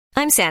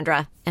I'm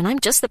Sandra, and I'm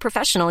just the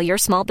professional your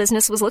small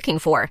business was looking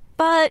for.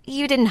 But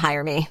you didn't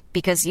hire me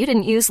because you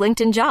didn't use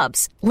LinkedIn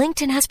Jobs.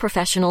 LinkedIn has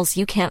professionals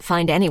you can't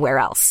find anywhere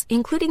else,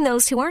 including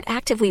those who aren't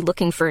actively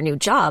looking for a new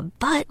job,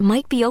 but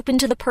might be open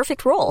to the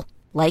perfect role,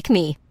 like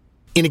me.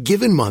 In a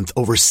given month,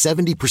 over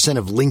 70%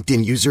 of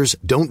LinkedIn users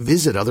don't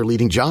visit other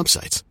leading job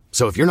sites.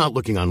 So if you're not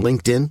looking on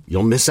LinkedIn,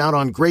 you'll miss out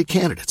on great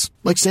candidates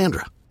like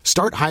Sandra.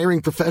 Start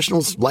hiring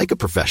professionals like a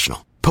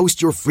professional.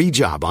 Post your free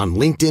job on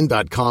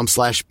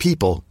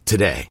linkedin.com/people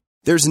today.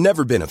 There's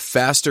never been a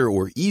faster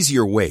or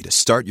easier way to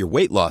start your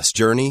weight loss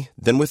journey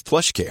than with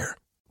PlushCare.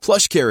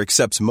 PlushCare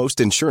accepts most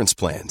insurance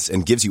plans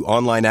and gives you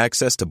online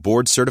access to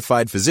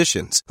board-certified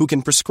physicians who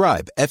can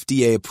prescribe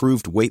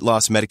FDA-approved weight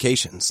loss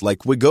medications like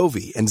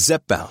Wegovy and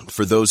Zepbound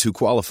for those who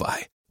qualify.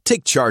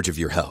 Take charge of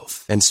your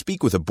health and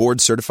speak with a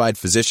board-certified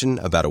physician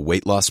about a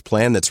weight loss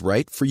plan that's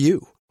right for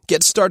you.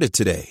 Get started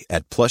today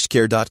at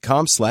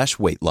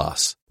plushcare.com/weight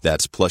loss.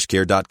 That's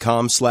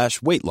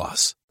plushcare.com/weight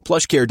loss.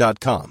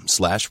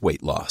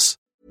 plushcare.com/weight loss.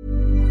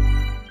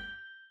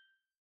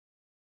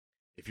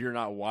 If you're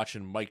not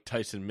watching Mike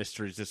Tyson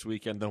Mysteries this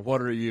weekend, then what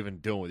are you even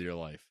doing with your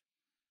life?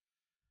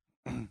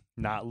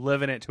 Not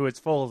living it to its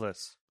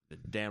fullest.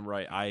 Damn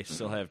right, I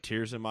still have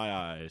tears in my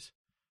eyes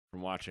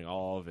from watching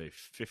all of a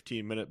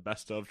 15-minute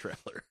best-of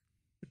trailer.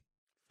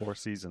 4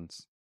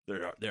 seasons.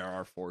 There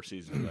are 4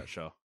 seasons of that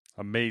show.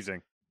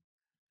 Amazing.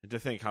 And to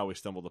think how we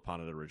stumbled upon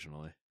it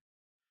originally.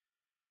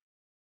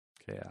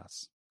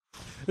 Chaos.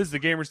 This is the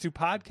Gamers 2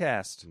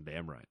 podcast.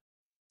 Damn right.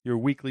 Your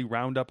weekly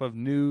roundup of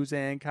news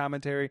and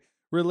commentary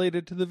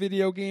related to the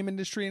video game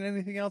industry and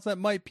anything else that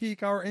might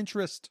pique our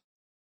interest.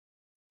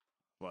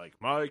 Like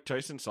Mike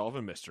Tyson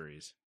solving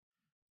mysteries.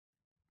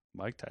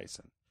 Mike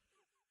Tyson.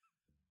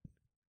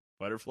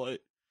 Fight or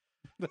flight.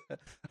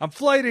 I'm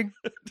flighting.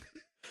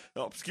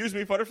 Oh, excuse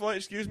me, fight or flight.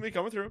 Excuse me,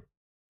 coming through.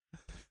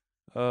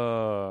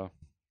 Love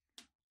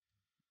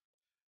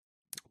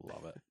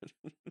it.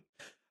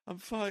 I'm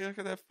flying. I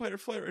got that fight or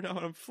flight right now,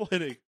 and I'm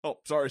flighting. Oh,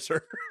 sorry,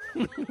 sir.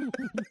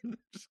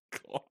 Just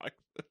clock.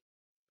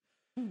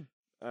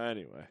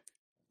 Anyway,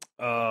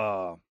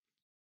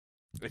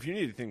 if you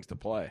need things to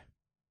play,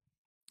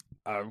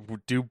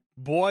 do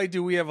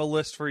we have a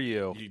list for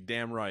you? You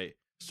damn right.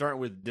 Starting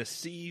with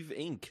Deceive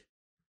Inc.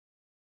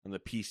 on the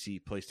PC,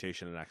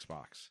 PlayStation, and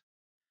Xbox.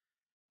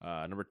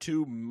 Number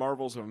 2,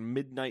 Marvel's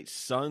Midnight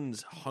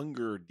Suns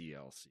Hunger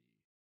DLC.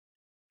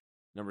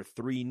 Number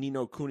 3, Ni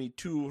no Kuni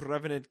 2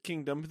 Revenant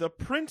Kingdom, the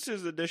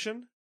Prince's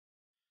Edition.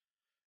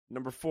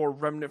 Number 4,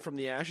 Remnant from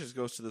the Ashes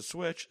goes to the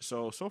Switch.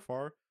 So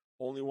far,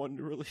 only one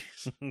new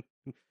release.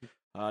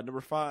 Number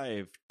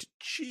 5,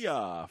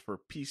 Tchia for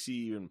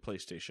PC and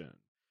PlayStation.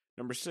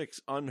 Number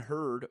 6,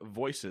 Unheard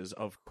Voices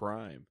of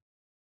Crime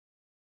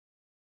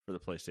for the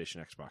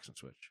PlayStation, Xbox, and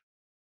Switch.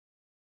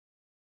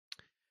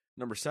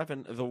 Number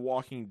 7, The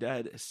Walking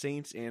Dead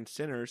Saints and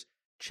Sinners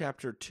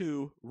Chapter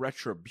 2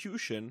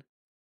 Retribution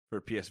for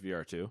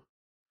PSVR 2.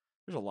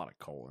 There's a lot of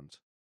colons.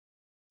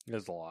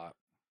 There's a lot.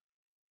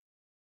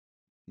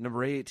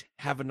 Number 8,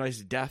 Have a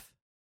Nice Death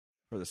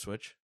for the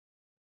Switch.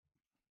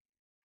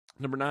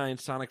 Number 9,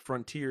 Sonic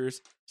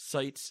Frontiers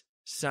Sights,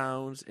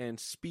 Sounds, and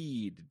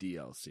Speed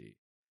DLC.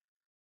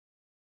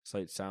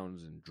 Sight,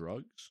 Sounds, and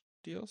Drugs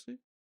DLC?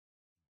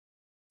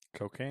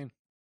 Cocaine.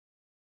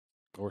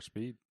 Or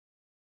speed.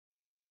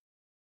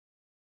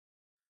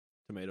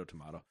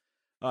 Tomato.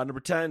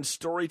 Number 10,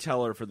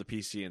 Storyteller for the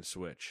PC and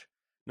Switch.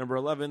 Number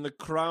 11, The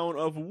Crown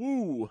of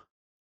Wu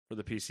for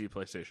the PC,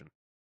 PlayStation.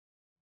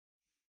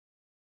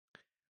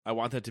 I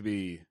want that to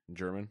be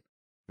German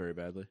very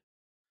badly.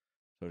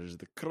 So it is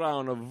The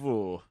Crown of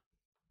Wu.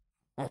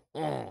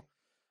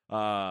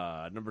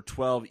 Number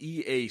 12,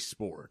 EA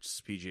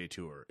Sports PGA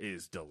Tour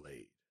is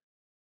delayed.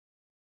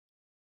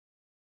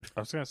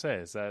 I was going to say,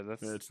 It's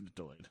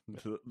delayed.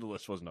 The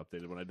list wasn't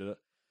updated when I did it.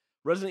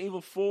 Resident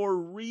Evil 4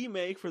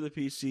 Remake for the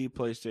PC,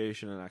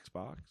 PlayStation, and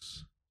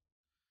Xbox.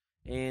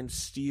 And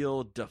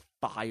Steel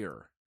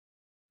Defier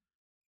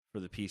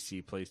for the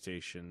PC,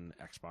 PlayStation,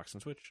 Xbox,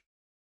 and Switch.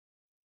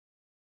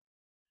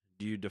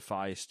 Do you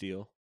defy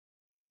Steel?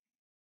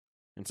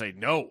 And say,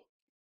 no,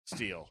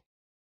 Steel.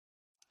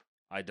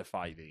 I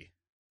defy thee.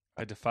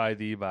 I defy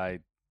thee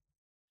by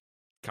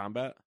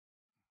combat?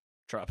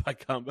 Try by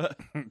combat?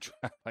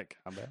 Try by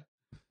combat.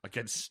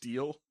 Against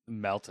Steel?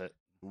 Melt it.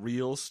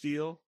 Real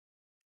Steel?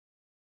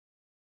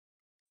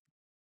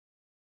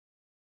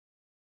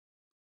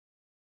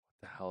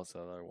 The hell is the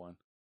other one?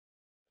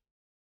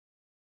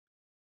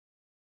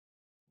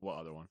 What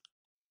other one?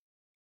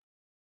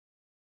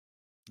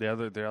 The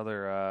other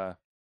no,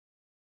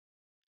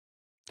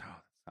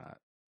 it's not.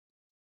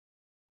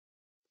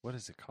 What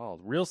is it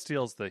called? Real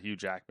Steel's the Hugh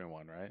Jackman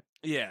one, right?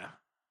 Yeah.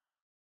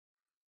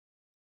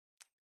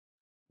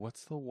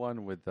 What's the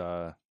one with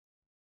I'm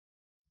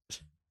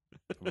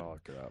gonna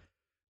look it up.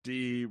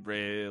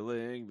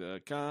 Derailing the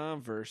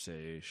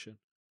conversation.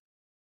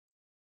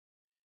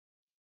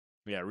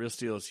 Yeah, Real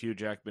Steel is Hugh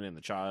Jackman in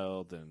The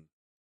Child, and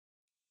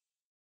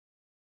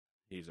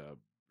he's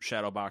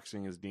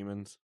shadowboxing his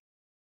demons.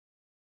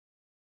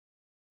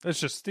 It's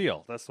just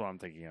Steel. That's what I'm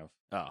thinking of.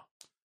 Oh.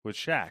 with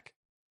Shaq.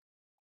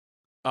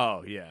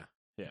 Oh, yeah.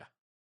 Yeah.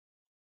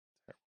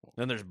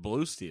 Then there's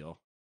Blue Steel.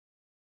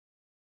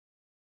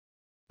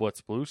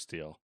 What's Blue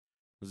Steel?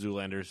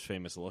 Zoolander's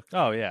famous look.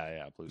 Oh,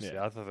 yeah, Blue Steel.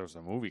 Yeah. I thought there was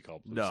a movie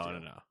called Blue Steel.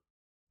 No.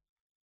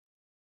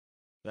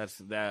 That's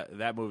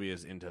that movie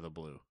is Into the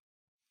Blue.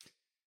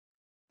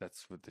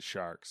 That's with the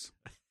sharks.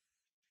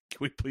 Can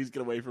we please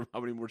get away from how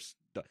many more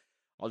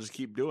I'll just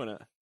keep doing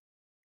it.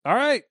 All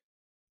right.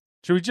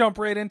 Should we jump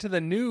right into the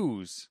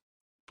news?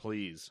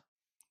 Please.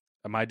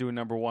 Am I doing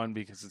number one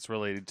because it's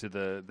related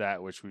to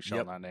that which we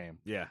shall not name?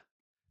 Yeah.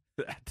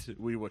 That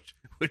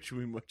which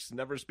we must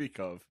never speak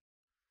of.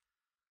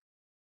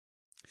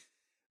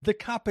 The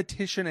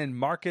Competition and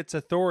Markets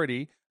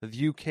Authority,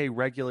 the UK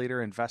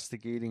regulator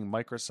investigating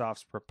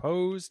Microsoft's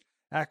proposed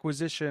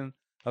acquisition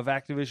of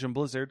Activision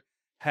Blizzard,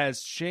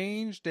 has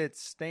changed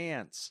its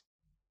stance.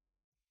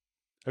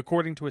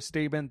 According to a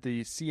statement,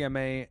 the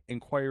CMA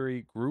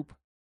Inquiry Group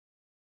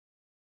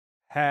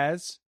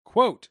has,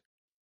 quote,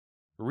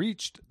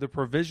 reached the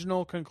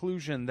provisional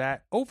conclusion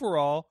that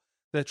overall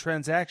the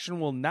transaction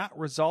will not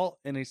result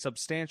in a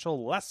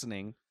substantial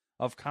lessening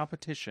of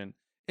competition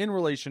in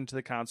relation to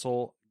the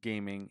console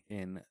gaming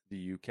in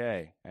the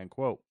UK, end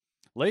quote.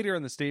 Later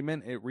in the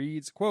statement, it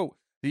reads, quote,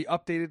 the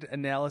updated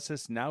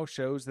analysis now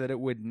shows that it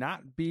would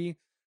not be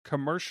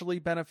commercially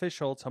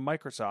beneficial to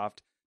Microsoft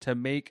to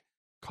make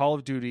Call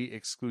of Duty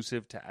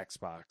exclusive to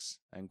Xbox,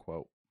 end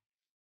quote.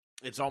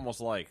 It's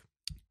almost like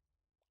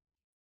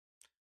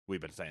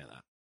we've been saying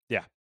that.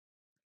 Yeah.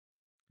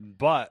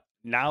 But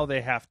now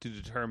they have to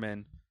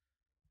determine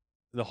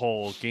the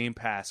whole Game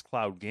Pass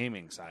cloud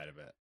gaming side of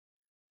it,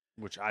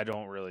 which I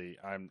don't really,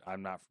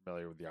 I'm not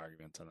familiar with the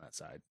arguments on that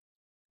side.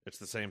 It's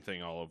the same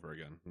thing all over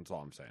again. That's all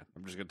I'm saying.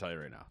 I'm just going to tell you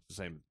right now.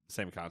 The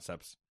same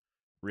concepts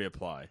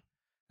reapply.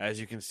 As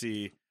you can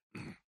see,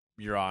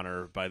 Your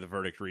Honor, by the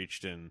verdict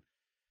reached in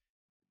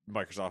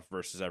Microsoft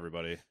versus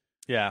everybody.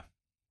 Yeah.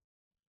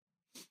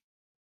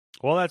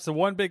 Well, that's the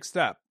one big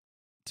step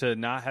to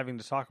not having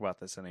to talk about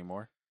this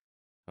anymore.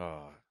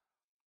 Oh,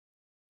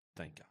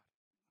 thank God.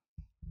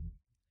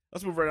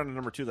 Let's move right on to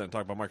number 2 then and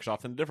talk about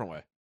Microsoft in a different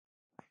way.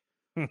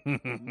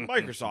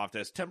 Microsoft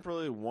has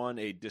temporarily won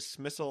a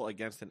dismissal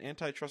against an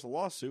antitrust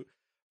lawsuit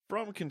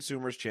from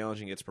consumers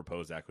challenging its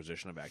proposed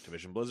acquisition of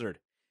Activision Blizzard.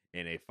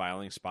 In a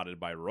filing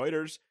spotted by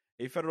Reuters,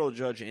 a federal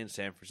judge in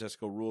San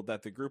Francisco ruled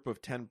that the group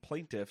of 10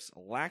 plaintiffs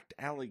lacked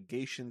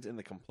allegations in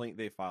the complaint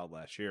they filed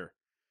last year.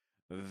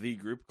 The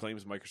group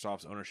claims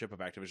Microsoft's ownership of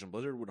Activision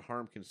Blizzard would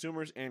harm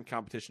consumers and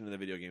competition in the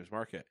video games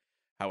market.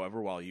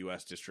 However, while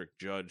U.S. District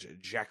Judge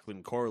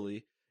Jacqueline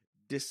Corley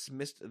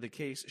dismissed the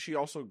case, she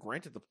also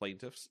granted the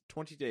plaintiffs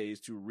 20 days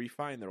to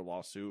refine their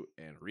lawsuit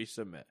and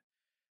resubmit.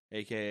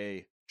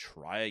 AKA,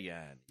 try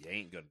again. You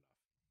ain't good enough.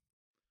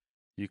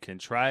 You can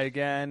try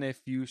again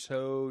if you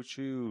so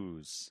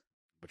choose.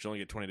 But you only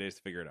get 20 days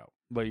to figure it out.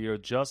 But you'll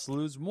just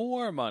lose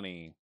more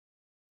money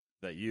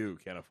that you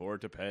can't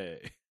afford to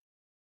pay.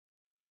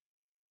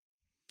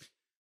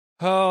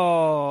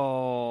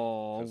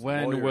 Oh,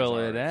 when will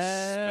it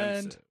end?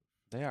 Expensive.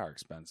 They are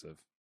expensive.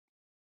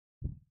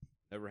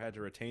 Never had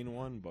to retain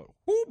one, but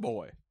whoo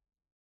boy.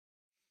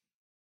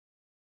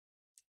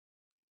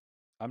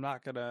 I'm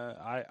not gonna.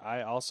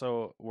 I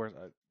also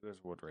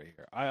there's wood right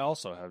here. I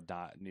also have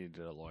not needed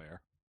a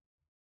lawyer.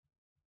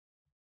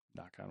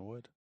 Knock on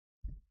wood.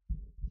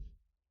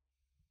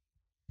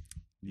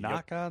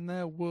 Knock on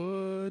that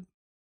wood.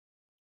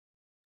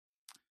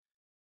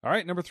 All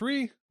right, number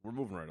 3. We're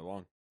moving right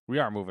along. We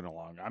are moving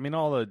along. I mean,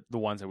 all the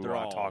ones that we They're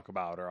want to all- talk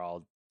about are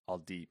all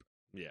deep.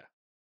 Yeah.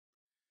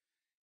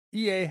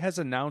 EA has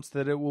announced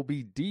that it will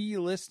be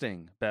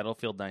delisting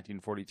Battlefield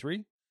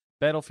 1943,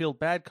 Battlefield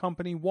Bad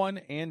Company 1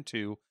 and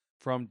 2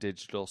 from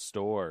digital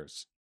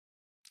stores.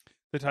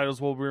 The titles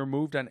will be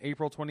removed on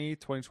April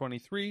 28,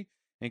 2023,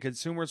 and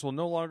consumers will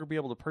no longer be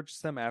able to purchase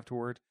them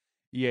afterward.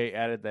 EA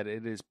added that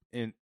it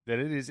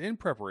is in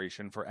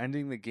preparation for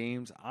ending the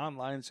game's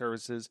online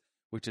services,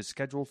 which is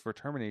scheduled for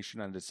termination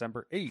on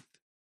December 8th,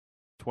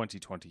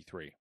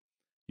 2023.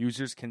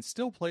 Users can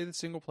still play the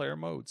single-player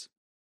modes.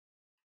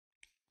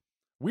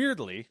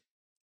 Weirdly,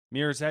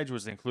 Mirror's Edge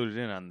was included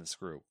in on this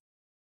group.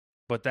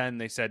 But then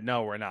they said,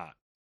 no, we're not.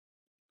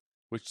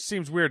 Which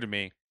seems weird to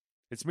me.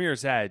 It's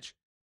Mirror's Edge.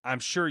 I'm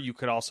sure you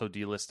could also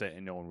delist it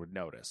and no one would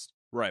notice.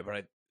 Right,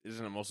 but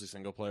isn't it mostly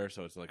single player,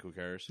 so it's like, who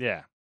cares?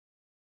 Yeah.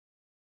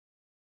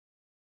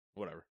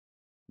 Whatever.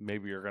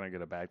 Maybe you're going to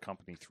get a Bad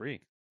Company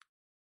 3.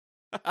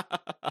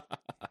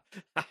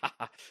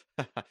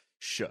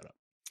 Shut up.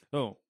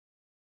 Oh.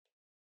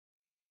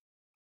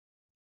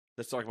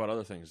 Let's talk about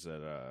other things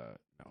that,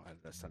 no,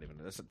 that's not even,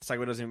 this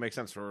segue doesn't even make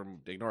sense, so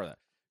ignore that.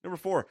 Number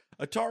 4,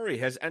 Atari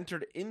has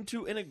entered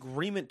into an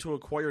agreement to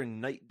acquire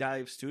Night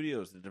Dive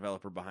Studios, the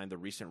developer behind the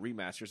recent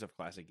remasters of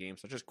classic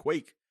games such as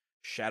Quake,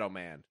 Shadow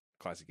Man,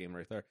 classic game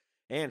right there,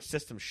 and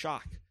System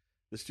Shock.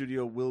 The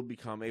studio will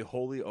become a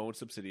wholly owned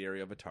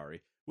subsidiary of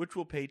Atari, which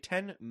will pay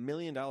 $10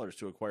 million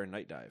to acquire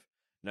Night Dive.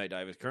 Night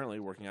Dive is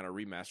currently working on a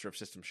remaster of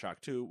System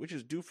Shock 2, which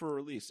is due for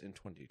release in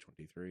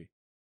 2023.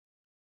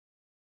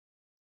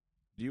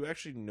 Do you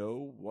actually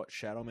know what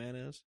Shadow Man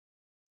is?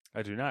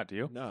 I do not. Do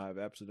you? No, I have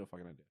absolutely no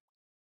fucking idea.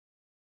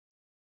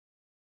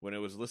 When it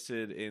was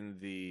listed in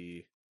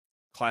the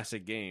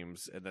classic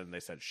games, and then they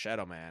said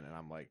Shadow Man, and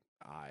I'm like,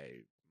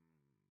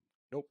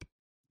 nope,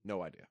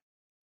 no idea.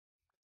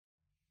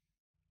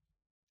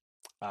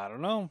 I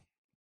don't know.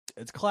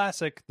 It's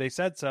classic. They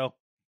said so.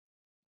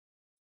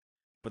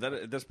 But that,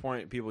 at this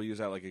point, people use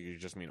that like you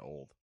just mean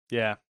old.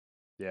 Yeah.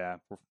 Yeah.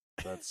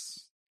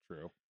 That's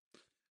true.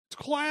 It's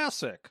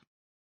classic.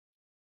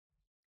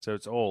 So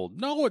it's old.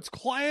 No, it's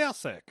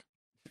classic.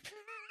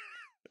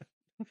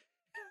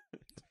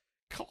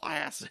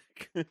 Classic.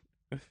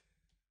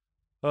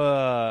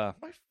 My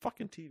My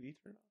fucking TV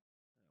turned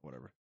on.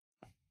 Whatever.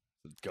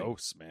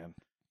 ghosts, man.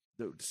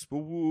 The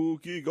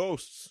spooky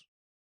ghosts.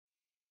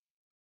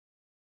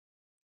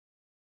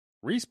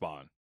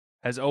 Respawn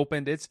has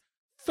opened its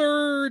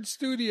third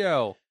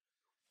studio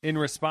in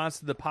response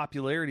to the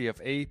popularity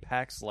of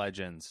Apex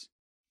Legends.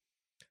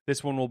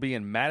 This one will be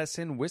in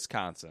Madison,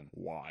 Wisconsin.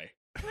 Why?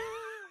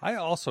 I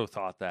also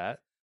thought that,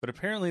 but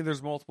apparently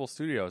there's multiple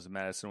studios in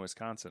Madison,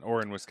 Wisconsin,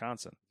 or in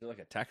Wisconsin. Is it like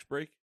a tax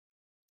break?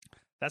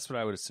 That's what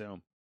I would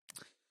assume.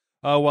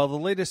 While the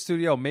latest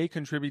studio may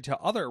contribute to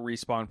other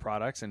Respawn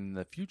products in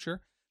the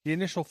future, the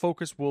initial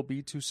focus will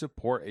be to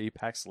support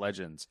Apex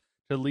Legends.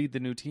 To lead the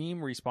new team,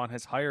 Respawn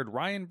has hired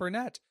Ryan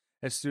Burnett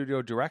as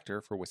studio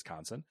director for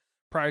Wisconsin,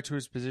 prior to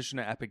his position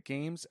at Epic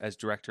Games as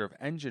director of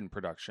engine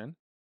production.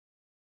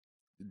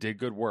 Did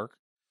good work.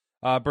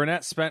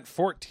 Burnett spent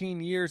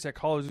 14 years at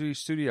Call of Duty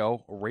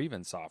studio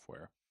Raven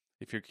Software.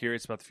 If you're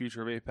curious about the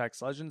future of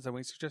Apex Legends, then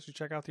we suggest you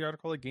check out the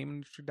article at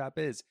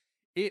GameIndustry.biz.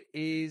 It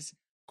is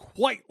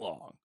quite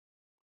long.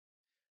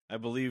 I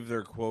believe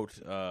their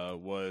quote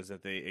was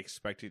that they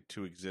expect it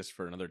to exist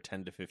for another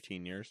 10 to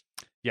 15 years.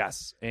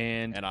 Yes,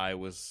 and I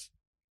was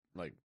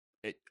like,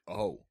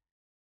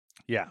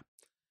 yeah.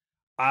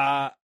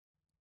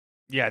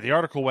 Yeah, the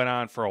article went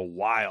on for a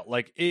while.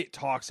 Like, it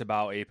talks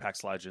about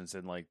Apex Legends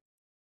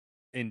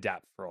in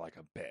depth for like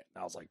a bit.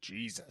 And I was like,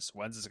 Jesus,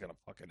 when's this gonna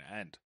fucking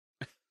end?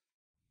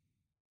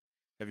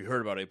 Have you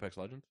heard about Apex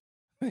Legends?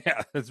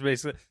 Yeah, it's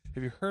basically.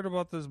 Have you heard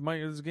about this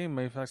game,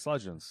 Apex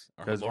Legends?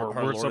 Because Our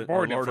we're Lord-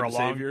 supporting our it for a Lord and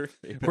long. Savior,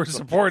 We're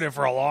supporting it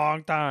for a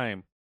long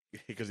time.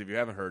 Because if you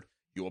haven't heard,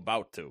 you're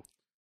about to.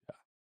 Yeah.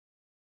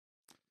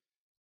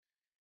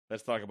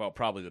 Let's talk about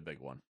probably the big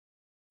one.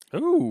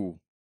 Ooh,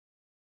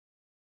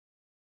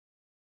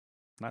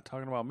 not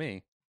talking about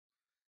me.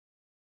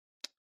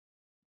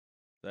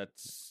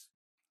 That's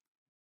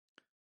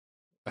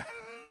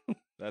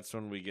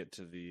when we get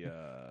to the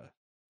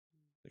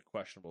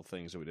questionable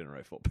things that we didn't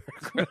write full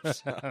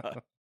paragraphs.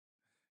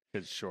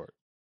 It's short.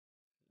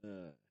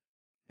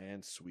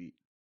 And sweet.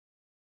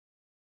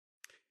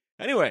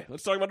 Anyway,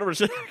 let's talk about number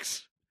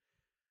 6.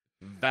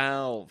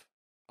 Valve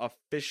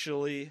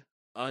officially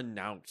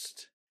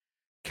announced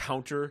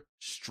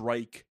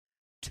Counter-Strike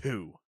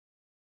 2.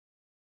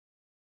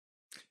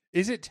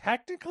 Is it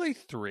technically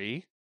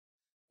 3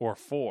 or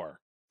 4?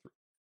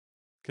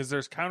 Because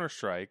there's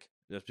Counter-Strike.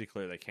 Just to be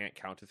clear, they can't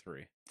count to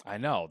 3. I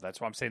know.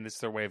 That's why I'm saying this is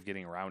their way of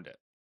getting around it.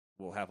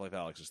 Well, Half-Life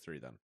Alyx is 3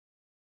 then.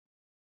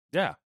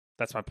 Yeah,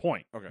 that's my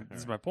point. Okay. This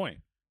is my point.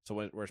 So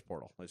where's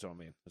Portal? That's what I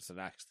mean. It's the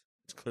next.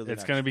 It's clearly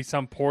It's next. going to be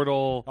some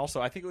Portal. Also,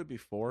 I think it would be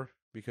 4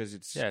 because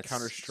it's Yeah, it's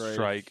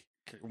Counter-Strike.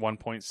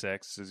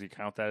 1.6. Does you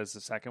count that as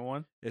the second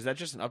one? Is that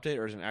just an update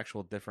or is it an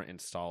actual different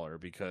installer?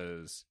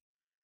 Because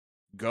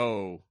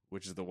Go,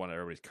 which is the one that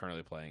everybody's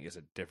currently playing, is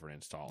a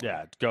different installer.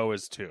 Yeah, Go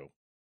is 2.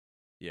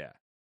 Yeah.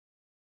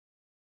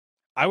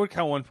 I would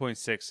count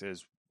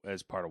 1.6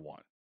 as part of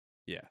 1.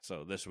 Yeah.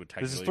 So this would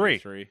technically This is 3. be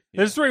 3.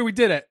 This is 3. We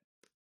did it.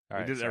 All We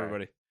right, did it, sorry.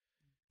 everybody.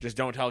 Just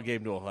don't tell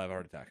Gabe Newell he'll have a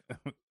heart attack.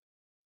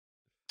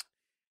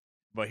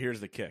 But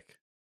here's the kick.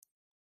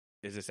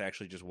 Is this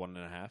actually just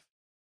 1.5?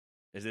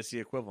 Is this the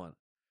equivalent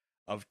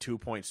of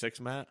 2.6,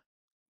 Matt?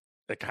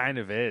 It kind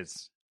of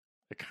is.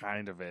 It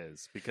kind of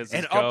is. Because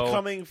An it's Go.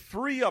 upcoming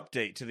free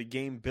update to the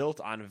game built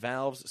on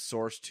Valve's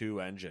Source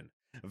 2 engine.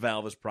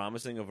 Valve is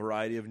promising a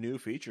variety of new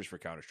features for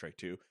Counter-Strike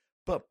 2,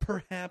 but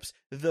perhaps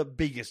the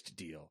biggest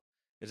deal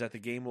is that the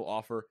game will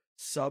offer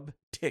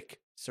sub-tick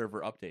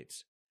server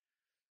updates.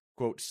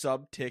 Quote,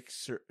 sub-tick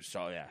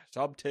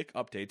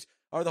updates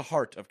are the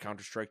heart of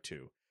Counter-Strike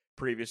 2.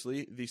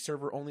 Previously, the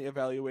server only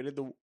evaluated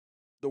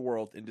the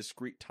world in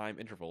discrete time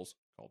intervals,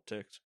 called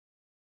ticks.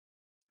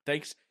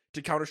 Thanks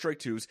to Counter-Strike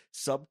 2's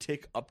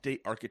sub-tick update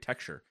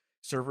architecture,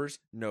 servers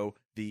know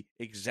the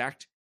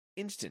exact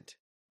instant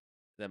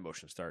that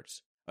motion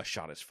starts, a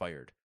shot is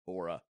fired,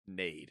 or a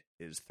nade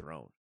is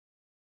thrown.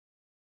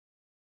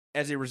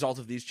 As a result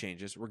of these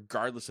changes,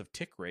 regardless of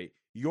tick rate,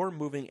 your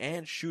moving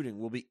and shooting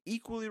will be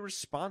equally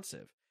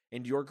responsive,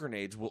 and your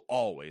grenades will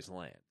always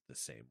land the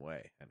same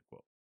way. End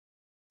quote.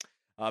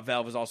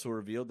 Valve has also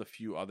revealed a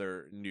few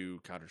other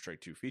new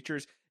Counter-Strike 2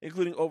 features,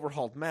 including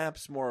overhauled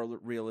maps, more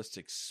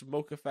realistic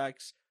smoke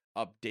effects,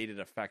 updated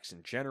effects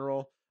in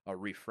general, a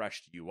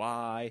refreshed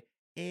UI,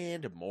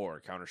 and more.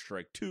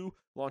 Counter-Strike 2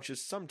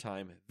 launches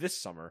sometime this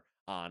summer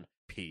on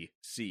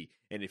PC.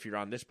 And if you're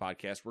on this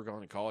podcast, we're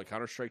going to call it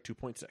Counter-Strike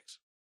 2.6.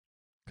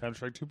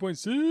 Counter-Strike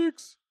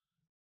 2.6.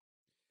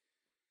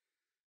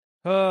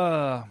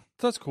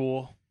 That's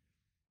cool.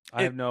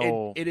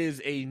 It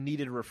is a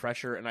needed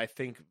refresher, and I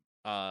think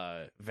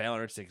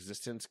Valorant's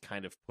existence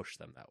kind of pushed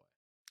them that way.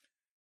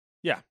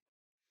 Yeah.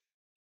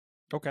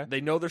 Okay.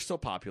 They know they're still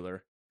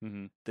popular.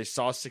 Mm-hmm. They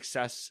saw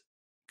success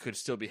could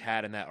still be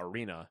had in that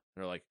arena.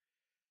 They're like,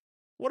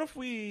 what if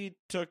we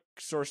took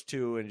Source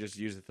 2 and just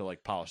used it to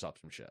like polish up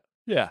some shit?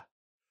 Yeah.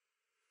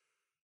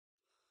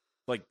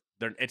 Like,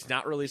 it's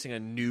not releasing a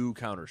new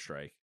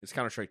Counter-Strike. It's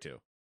Counter-Strike 2.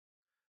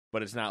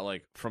 But it's not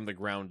like from the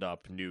ground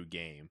up new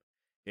game.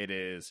 It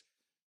is,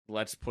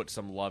 let's put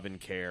some love and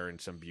care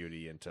and some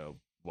beauty into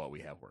what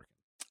we have working.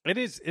 It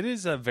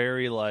is a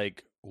very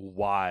like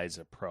wise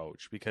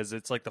approach because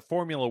it's like the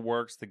formula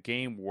works, the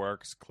game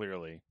works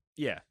clearly.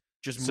 Yeah.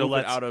 Just move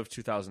it out of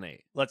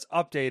 2008. Let's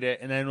update it,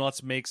 and then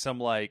let's make some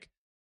like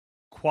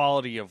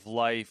quality of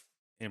life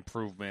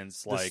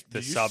improvements, like the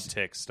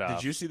subtick stuff.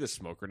 Did you see the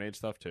smoke grenade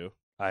stuff too?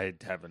 I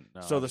haven't.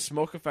 No. So the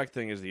smoke effect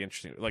thing is the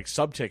interesting. Like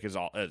subtick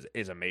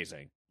is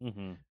amazing.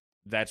 Mm-hmm.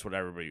 That's what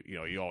everybody,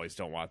 you always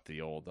don't want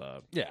the old.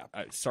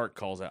 Sark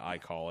calls it. I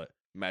call it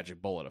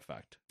magic bullet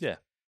effect. Yeah.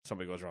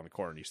 Somebody goes around the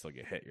corner and you still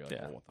get hit. You're like,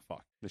 oh, what the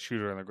fuck? The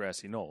shooter on the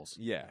grassy knolls.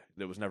 Yeah,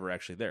 that was never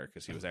actually there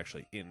because he was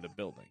actually in the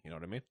building. You know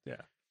what I mean?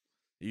 Yeah.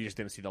 You just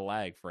didn't see the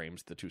lag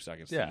frames, the 2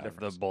 seconds. Yeah,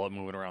 the bullet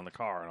moving around the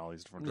car and all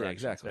these different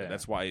directions. Yeah, exactly. Yeah.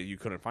 That's why you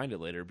couldn't find it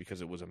later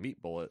because it was a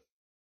meat bullet.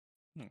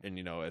 And,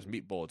 as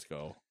meat bullets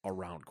go,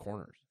 around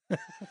corners.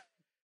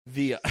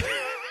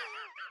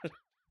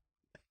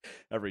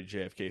 Every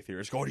JFK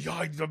theorist going, yeah,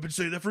 I've been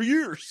saying that for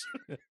years.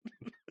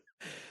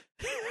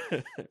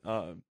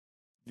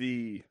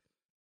 The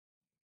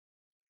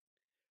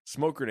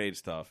smoke grenade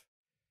stuff.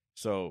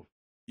 So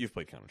you've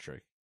played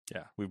Counter-Strike.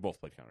 Yeah. We've both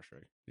played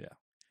Counter-Strike. Yeah.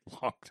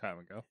 Long time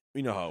ago.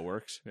 We know how it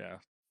works. Yeah.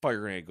 Fire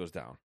grenade goes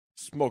down.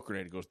 Smoke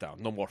grenade goes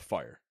down. No more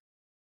fire.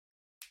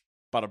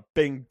 Bada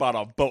bing,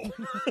 bada boom.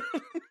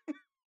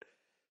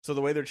 So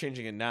the way they're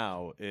changing it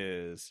now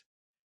is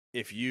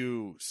if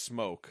you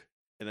smoke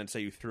and then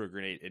say you threw a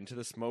grenade into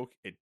the smoke,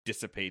 it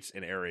dissipates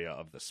an area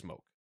of the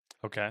smoke.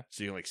 Okay.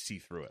 So you can see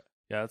through it.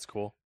 Yeah, that's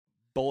cool.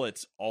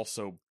 Bullets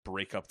also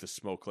break up the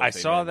smoke. I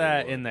saw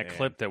that in the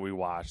clip that we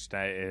watched.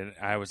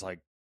 I was like,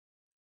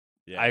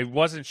 yeah. I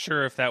wasn't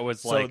sure if that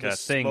was like a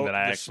thing that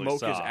I actually saw. The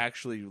smoke is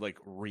actually like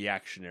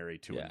reactionary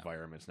to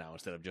environments now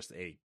instead of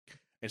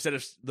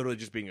literally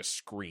just being a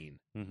screen.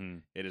 Mm-hmm.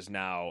 It is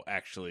now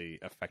actually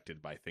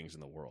affected by things in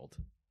the world.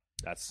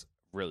 That's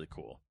really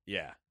cool.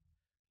 Yeah.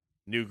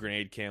 New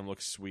grenade cam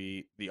looks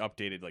sweet. The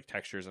updated like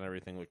textures and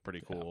everything look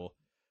pretty cool.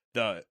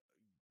 The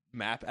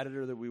map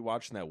editor that we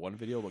watched in that one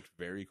video looked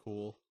very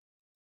cool.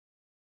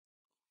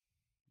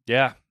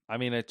 Yeah. I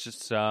mean, it's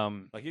just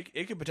like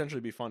it could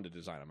potentially be fun to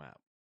design a map.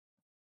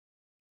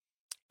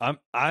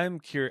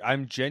 I'm curious.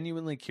 I'm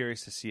genuinely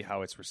curious to see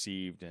how it's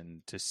received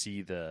and to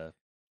see I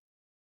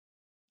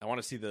want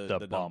to see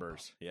the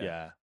numbers.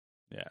 Yeah.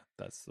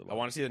 That's the one. I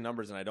want to see the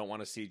numbers, and I don't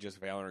want to see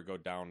just Valorant go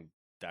down,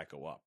 that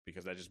go up,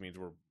 because that just means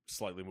we're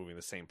slightly moving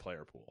the same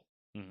player pool.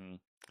 Mm-hmm.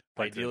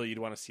 Ideally, you'd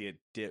want to see it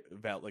dip,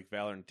 like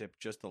Valorant dip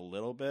just a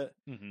little bit,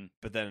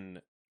 but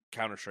then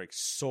Counter-Strike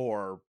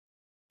soar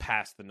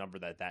past the number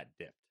that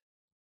dipped.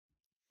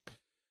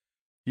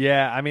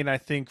 Yeah, I mean, I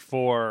think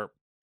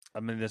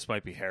this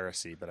might be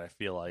heresy, but I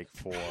feel like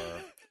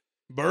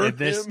in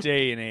this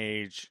day and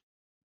age,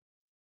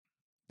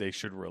 they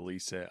should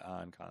release it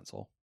on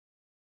console.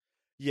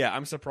 Yeah,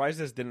 I'm surprised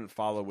this didn't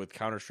follow with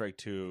Counter-Strike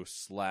 2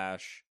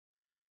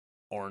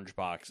 / Orange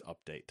Box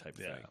update type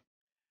thing.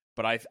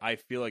 But I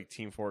feel like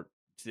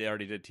they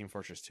already did Team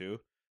Fortress 2,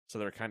 so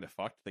they're kind of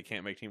fucked. They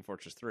can't make Team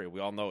Fortress 3. We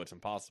all know it's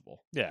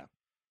impossible. Yeah.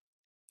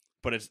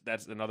 But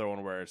that's another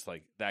one where it's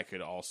like that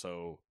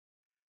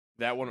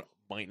one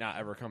might not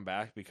ever come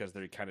back because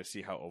they kind of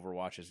see how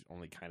Overwatch is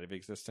only kind of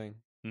existing.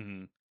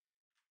 Mm-hmm.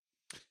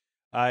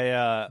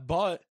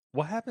 But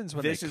what happens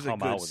when this they is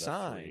come a good out with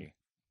sign a 3?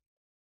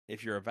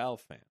 If you're a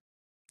Valve fan.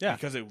 Yeah.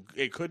 Because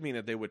it could mean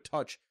that they would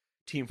touch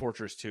Team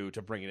Fortress 2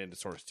 to bring it into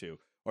Source 2,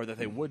 or that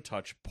they would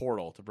touch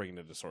Portal to bring it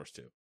into Source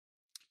 2.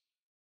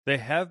 They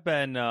have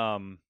been I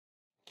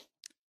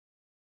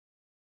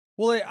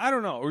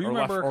don't know. You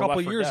remember a couple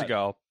of years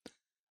ago.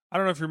 I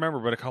don't know if you remember,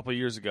 but a couple of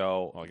years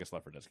ago, well, I guess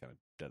Left 4 Dead's kind of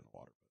dead in the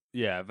water.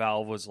 Yeah,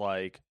 Valve was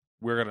like,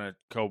 we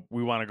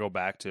want to go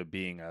back to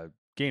being a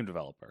game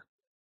developer.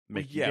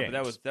 But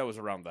that was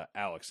around the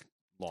Alex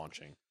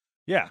launching.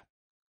 Yeah.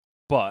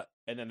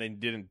 And then they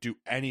didn't do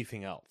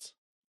anything else.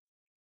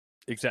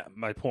 Exactly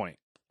my point.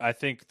 I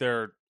think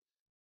they're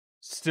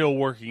still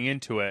working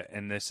into it,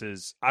 and this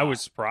is I was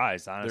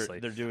surprised, honestly.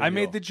 They're doing I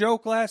made the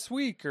joke last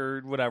week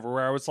or whatever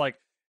where I was like,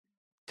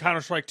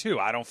 Counter-Strike 2,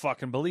 I don't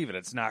fucking believe it.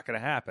 It's not going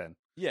to happen.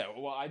 Yeah,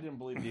 well, I didn't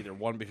believe it either.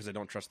 One, because I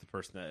don't trust the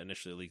person that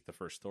initially leaked the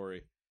first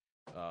story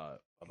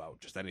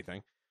about just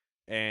anything.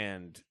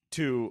 And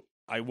two,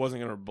 I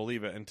wasn't going to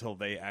believe it until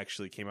they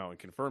actually came out and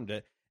confirmed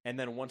it. And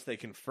then once they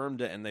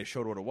confirmed it and they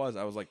showed what it was,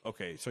 I was like,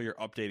 okay, so you're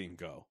updating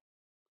Go.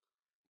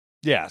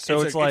 Yeah, so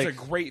it's a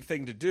great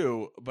thing to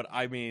do, but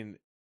I mean,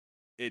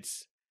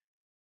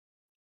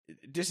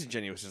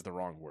 disingenuous is the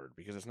wrong word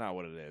because it's not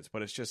what it is,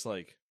 but it's just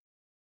like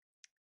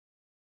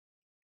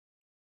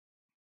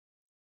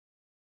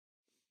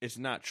it's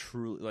not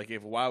truly like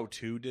if WoW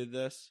 2 did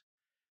this,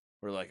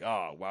 we're like,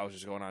 oh, WoW's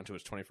just going on to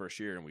its 21st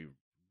year and we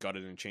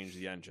gutted and changed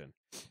the engine.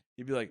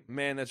 You'd be like,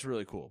 man, that's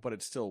really cool, but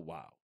it's still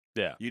WoW.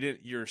 Yeah,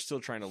 you're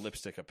still trying to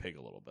lipstick a pig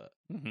a little bit.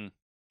 Mm-hmm.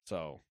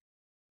 So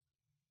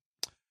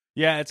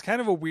yeah, it's kind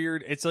of a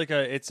weird. It's like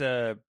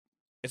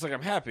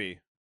I'm happy,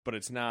 but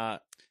it's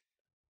not.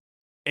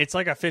 It's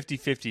like a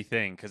 50-50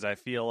 thing because I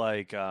feel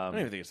like I don't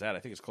even think it's that. I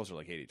think it's closer to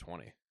like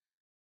 80-20.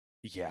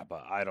 Yeah,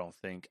 but I don't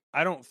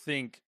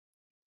think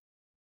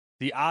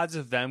the odds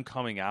of them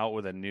coming out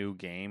with a new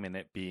game and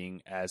it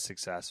being as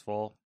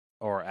successful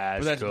or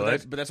as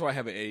good. But that's why I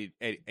have it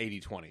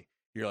 80-20.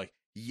 You're like,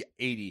 yeah,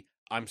 80.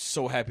 I'm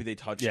so happy they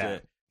touched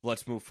it.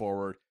 Let's move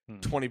forward.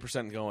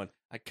 20% going,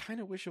 I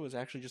kind of wish it was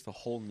actually just a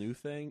whole new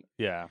thing.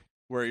 Yeah.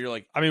 Where you're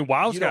like, I mean,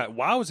 WoW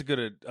is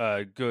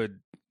a good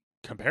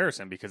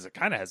comparison because it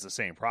kind of has the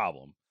same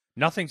problem.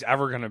 Nothing's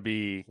ever going to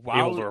be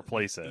able to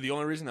replace it. The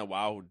only reason that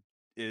WoW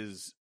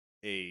is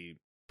a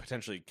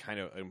potentially kind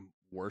of a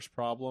worse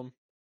problem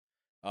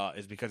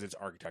is because its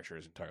architecture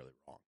is entirely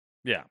wrong.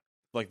 Yeah.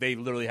 Like they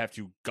literally have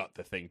to gut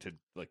the thing to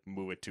like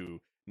move it to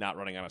not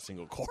running on a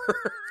single core.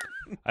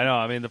 I know.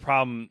 I mean, the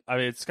problem. I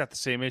mean, it's got the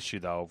same issue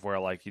though, of where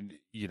like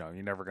you know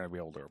you're never going to be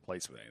able to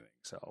replace it with anything.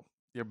 So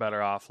you're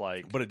better off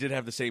like. But it did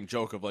have the same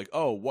joke of like,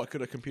 oh, what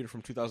could a computer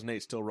from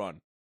 2008 still run?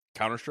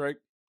 Counter-Strike,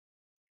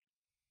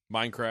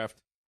 Minecraft.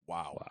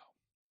 Wow.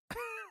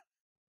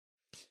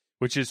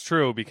 Which is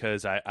true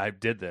because I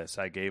did this.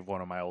 I gave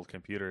one of my old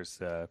computers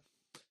to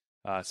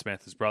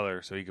Samantha's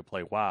brother so he could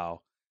play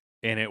WoW,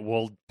 and it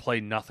will play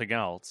nothing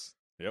else.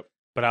 Yep.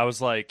 But I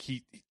was like,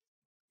 he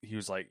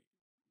was like,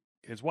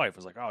 his wife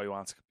was like, oh, he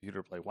wants a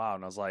computer to play WoW,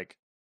 and I was like,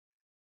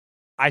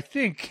 I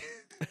think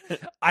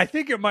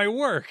it might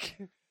work.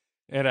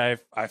 And I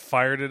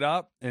fired it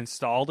up,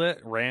 installed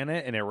it, ran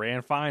it, and it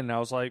ran fine. And I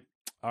was like,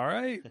 all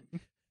right.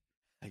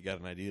 I got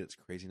an idea that's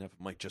crazy enough.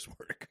 It might just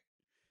work.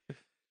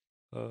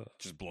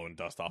 Just blowing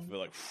dust off of it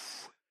like,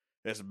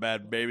 this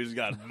bad baby's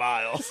got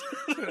miles.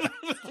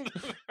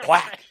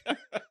 Quack.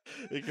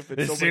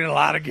 It's seen a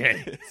lot of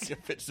games. It can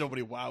fit so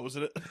many wows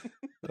in it.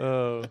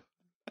 Oh.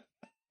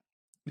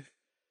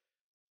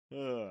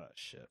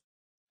 Shit.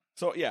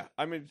 So yeah,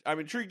 I'm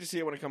intrigued to see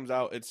it when it comes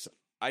out. I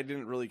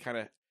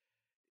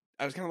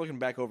was kind of looking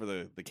back over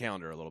the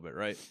calendar a little bit,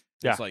 right?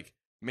 Yeah. It's like,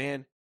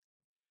 man,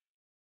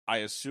 I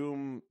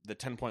assume the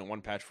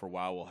 10.1 patch for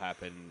WoW will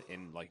happen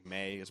in like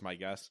May is my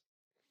guess.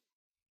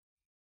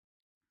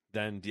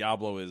 Then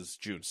Diablo is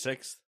June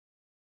 6th.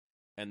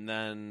 And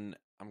then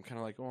I'm kind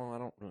of like, oh, I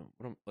don't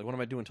know. What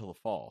am I doing till the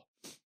fall?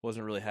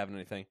 Wasn't really having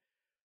anything.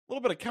 A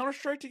little bit of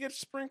Counter-Strike to get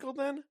sprinkled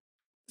in.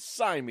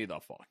 Sign me the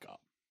fuck up.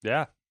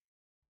 Yeah.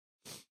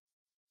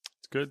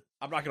 It's good.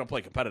 I'm not going to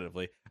play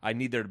competitively. I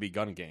need there to be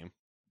gun game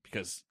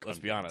because let's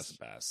be honest,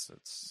 the best.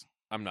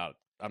 I'm not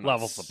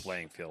levels the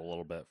playing field a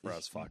little bit for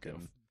us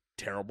fucking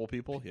terrible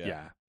people.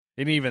 Yeah.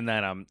 And even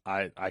then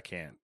I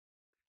can't.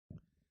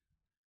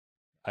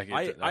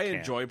 I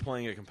enjoy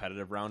playing a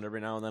competitive round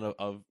every now and then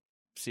of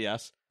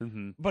CS,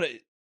 but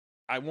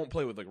I won't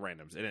play with like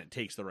randoms, and it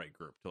takes the right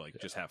group to like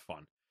just have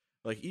fun.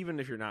 Like even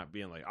if you're not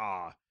being like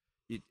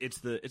it's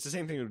the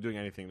same thing with doing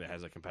anything that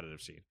has a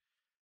competitive scene.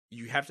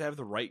 You have to have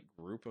the right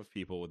group of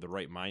people with the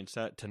right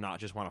mindset to not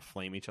just want to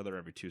flame each other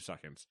every 2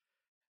 seconds.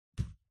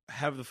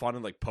 Have the fun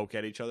and like poke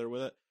at each other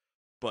with it,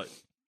 but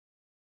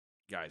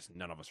guys,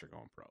 none of us are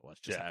going pro.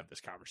 Let's just have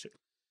this conversation.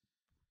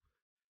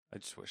 I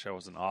just wish I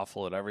wasn't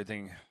awful at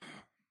everything.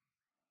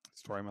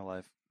 Story of my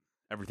life.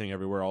 Everything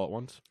everywhere all at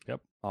once.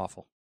 Yep.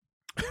 Awful.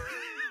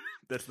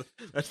 That's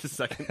the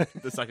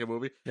second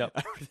movie. Yep.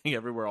 Everything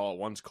everywhere all at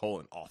once,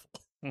 awful.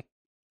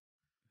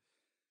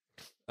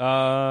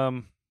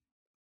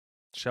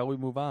 Shall we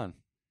move on?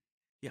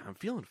 Yeah, I'm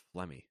feeling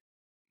phlegmy.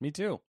 Me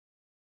too.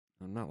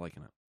 I'm not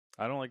liking it.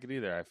 I don't like it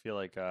either. I feel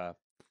like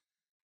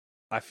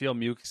I feel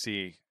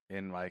mucusy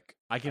in like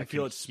I can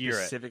feel it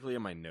specifically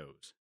in my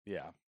nose.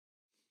 Yeah.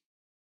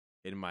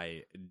 In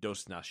my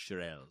dos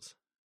nostrils.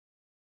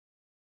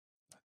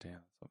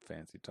 Damn, some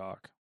fancy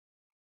talk.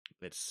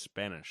 It's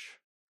Spanish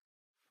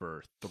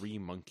for 3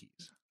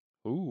 monkeys.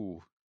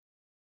 Ooh.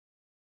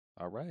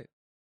 All right.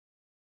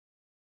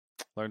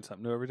 Learn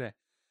something new every day.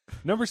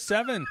 Number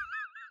 7.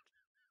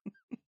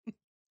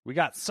 We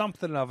got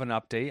something of an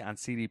update on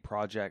CD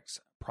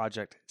Projekt's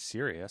Project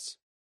Sirius.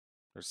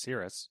 Or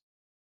Sirius.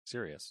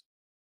 Sirius.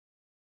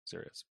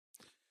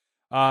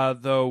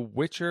 The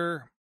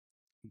Witcher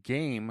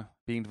game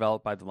being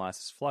developed by The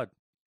Last Flood.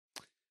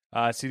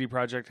 CD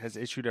Projekt has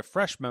issued a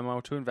fresh memo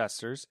to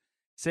investors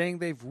saying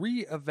they've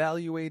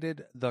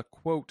reevaluated the,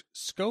 quote,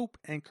 scope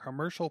and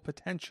commercial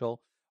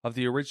potential of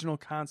the original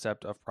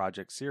concept of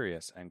Project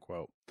Sirius, end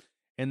quote,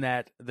 in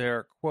that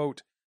they're,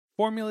 quote,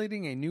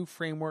 formulating a new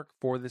framework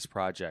for this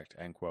project,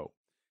 end quote.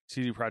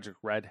 CD Projekt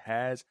Red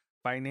has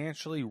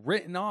financially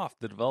written off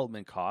the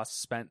development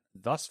costs spent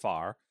thus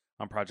far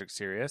on Project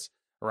Sirius,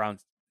 around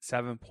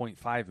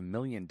 $7.5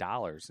 million in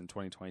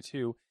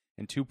 2022,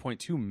 and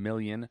 $2.2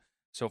 million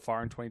so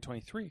far in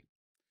 2023.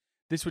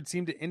 This would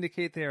seem to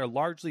indicate they are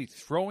largely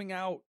throwing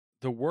out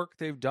the work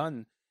they've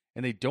done,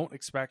 and they don't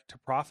expect to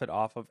profit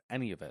off of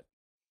any of it.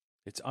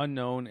 It's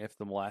unknown if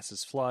the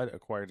Molasses Flood,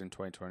 acquired in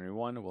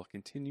 2021, will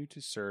continue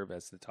to serve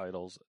as the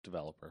title's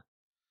developer.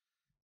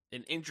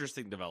 An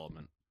interesting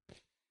development.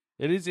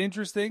 It is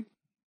interesting,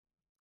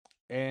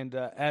 and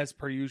as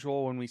per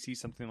usual, when we see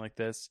something like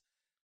this,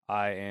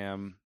 I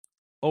am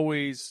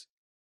always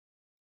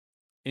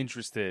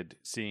interested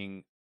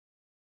in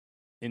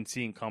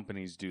seeing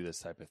companies do this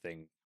type of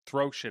thing.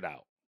 Throw shit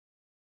out.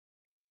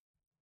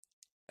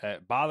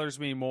 It bothers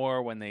me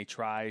more when they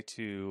try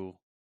to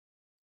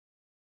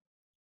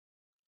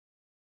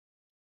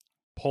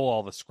pull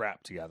all the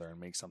scrap together and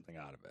make something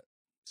out of it.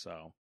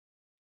 So,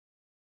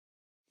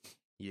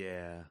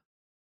 yeah,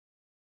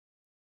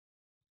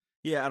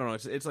 I don't know.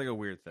 It's like a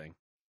weird thing.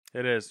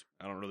 it is.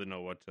 I don't really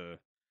know what to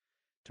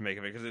make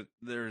of it, because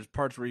there's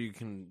parts where you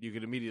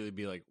could immediately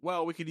be like,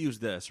 well, we could use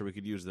this, or we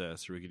could use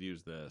this, or we could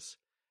use this,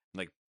 and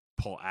like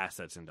pull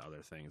assets into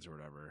other things or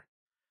whatever.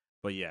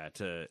 But yeah,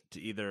 to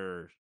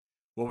either,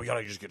 well, we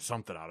gotta just get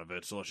something out of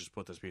it, so let's just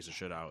put this piece of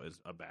shit out, is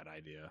a bad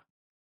idea.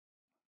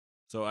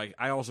 So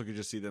I also could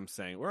just see them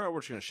saying, well,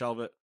 we're just gonna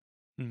shelve it.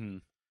 Mm-hmm.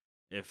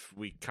 If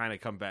we kind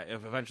of come back,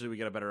 if eventually we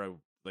get a better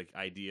like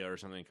idea or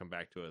something and come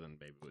back to it, then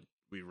maybe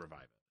we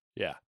revive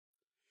it. Yeah.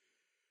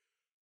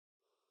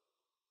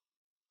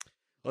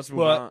 Let's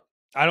move on.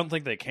 I don't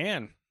think they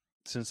can,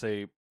 since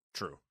they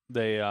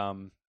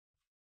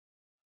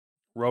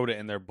wrote it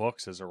in their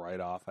books as a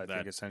write-off. I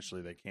think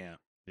essentially they can't.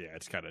 Yeah,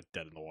 it's kind of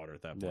dead in the water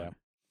at that point.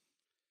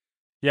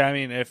 Yeah, I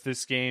mean, if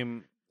this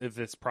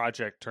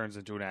project turns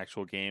into an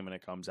actual game and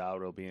it comes out,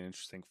 it'll be an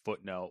interesting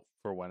footnote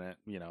for when it,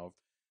 4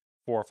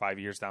 or 5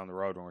 years down the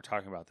road when we're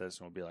talking about this,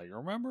 and we'll be like,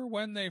 remember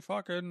when they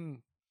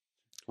fucking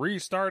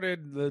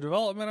restarted the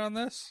development on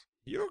this?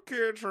 You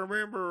kids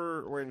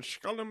remember when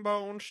Skull and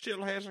Bones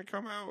still hasn't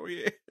come out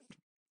yet?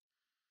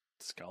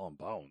 Skull and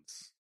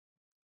Bones.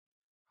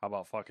 How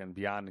about fucking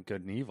Beyond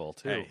Good and Evil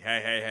too?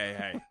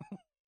 Hey.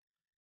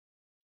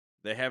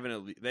 They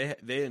haven't.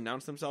 They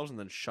announced themselves and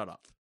then shut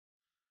up.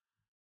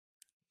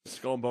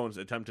 Skull and Bones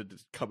attempted to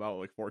come out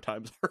like 4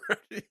 times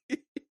already.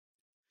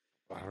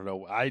 I don't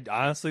know. I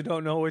honestly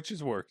don't know which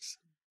is worse.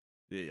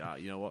 Yeah,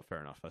 you know what?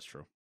 Fair enough. That's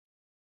true.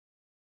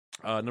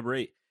 Number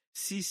 8.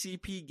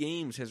 CCP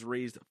Games has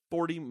raised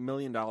 $40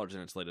 million in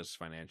its latest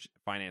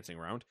financing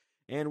round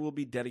and will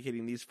be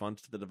dedicating these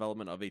funds to the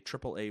development of a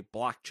AAA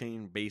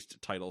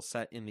blockchain-based title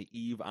set in the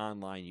EVE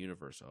Online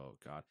universe. Oh,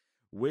 God.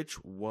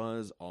 Which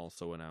was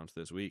also announced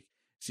this week.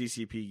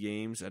 CCP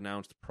Games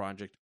announced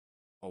Project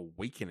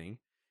Awakening,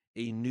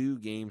 a new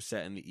game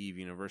set in the EVE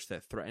universe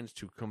that threatens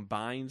to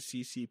combine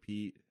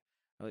CCP...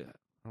 I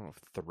don't know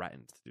if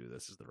threatens to do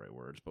this is the right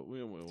words, but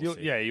we'll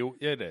see.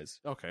 It is.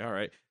 Okay, all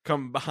right.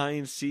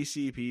 Combine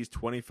CCP's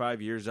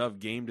 25 years of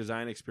game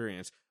design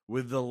experience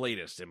with the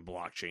latest in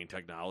blockchain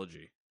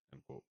technology.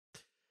 End quote.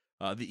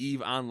 The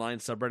EVE Online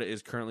subreddit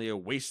is currently a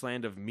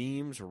wasteland of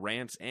memes,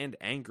 rants, and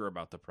anger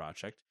about the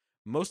project.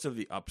 Most of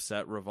the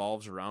upset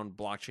revolves around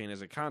blockchain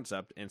as a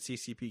concept and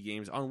CCP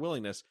Games'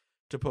 unwillingness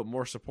to put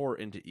more support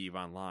into EVE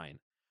Online.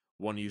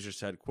 One user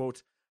said,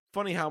 quote,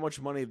 "Funny how much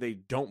money they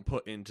don't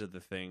put into the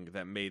thing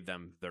that made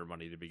them their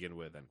money to begin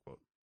with," end quote.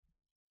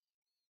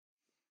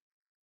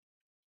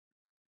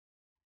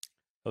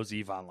 Those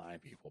EVE Online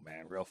people,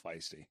 man, real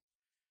feisty.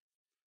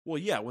 Well,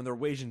 yeah, when they're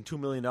waging $2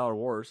 million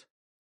wars,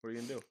 what are you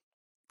going to do?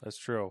 That's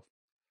true.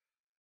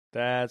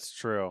 That's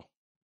true.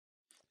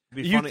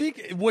 You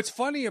think what's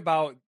funny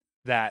about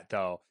that,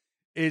 though,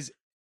 is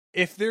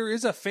if there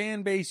is a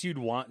fan base you'd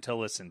want to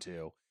listen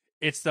to,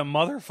 it's the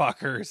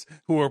motherfuckers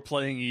who are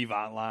playing EVE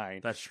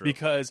Online. That's true.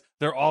 Because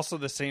they're also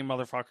the same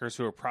motherfuckers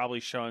who are probably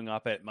showing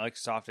up at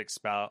Microsoft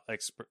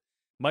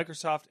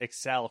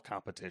Excel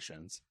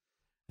competitions.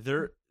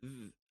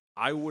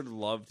 I would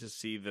love to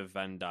see the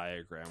Venn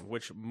diagram,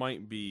 which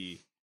might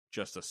be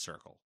just a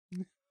circle.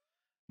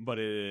 But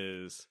it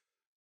is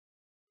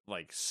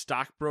like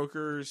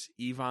stockbrokers,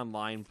 EVE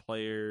Online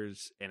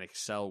players, and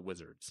Excel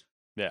wizards.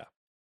 Yeah.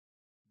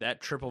 That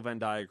triple Venn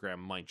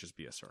diagram might just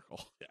be a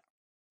circle. Yeah.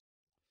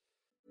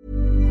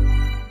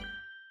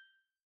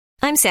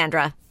 I'm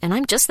Sandra, and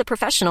I'm just the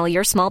professional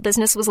your small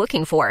business was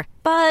looking for.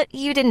 But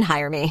you didn't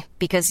hire me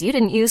because you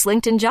didn't use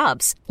LinkedIn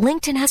Jobs.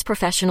 LinkedIn has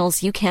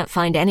professionals you can't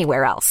find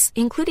anywhere else,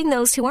 including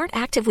those who aren't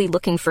actively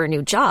looking for a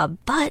new job,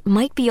 but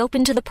might be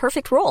open to the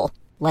perfect role,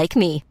 like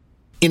me.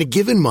 In a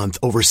given month,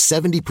 over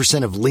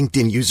 70% of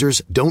LinkedIn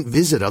users don't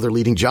visit other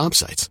leading job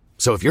sites.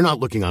 So if you're not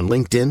looking on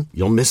LinkedIn,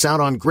 you'll miss out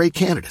on great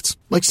candidates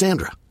like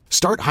Sandra.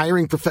 Start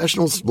hiring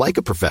professionals like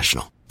a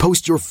professional.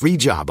 Post your free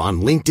job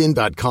on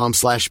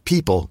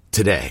linkedin.com/people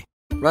today.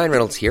 Ryan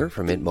Reynolds here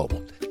from Mint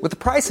Mobile. With the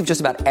price of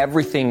just about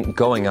everything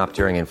going up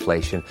during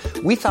inflation,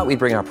 we thought we'd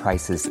bring our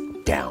prices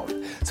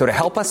down. So to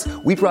help us,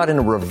 we brought in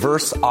a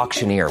reverse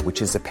auctioneer,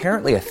 which is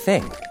apparently a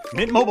thing.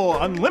 Mint Mobile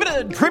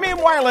Unlimited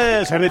Premium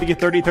Wireless. How to get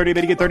 30, 30,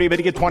 bit to get 30, bit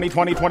to get 20,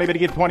 20, 20, bit to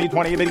get 20,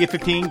 20, bit to get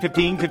 15,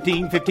 15,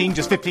 15, 15,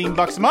 just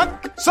 $15 a month?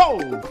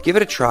 Sold! Give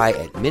it a try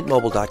at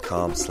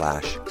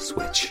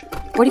mintmobile.com/switch.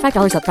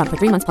 $45 up front for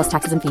 3 months plus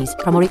taxes and fees.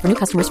 Promo rate for new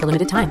customers for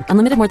limited time.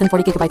 Unlimited more than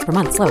 40 gigabytes per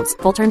month. Slows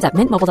full terms at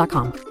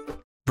mintmobile.com.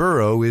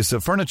 Burrow is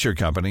a furniture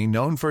company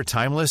known for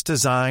timeless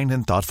design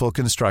and thoughtful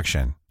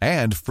construction,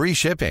 and free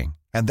shipping,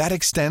 and that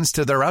extends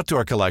to their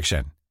outdoor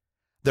collection.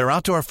 Their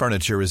outdoor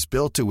furniture is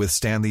built to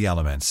withstand the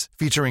elements,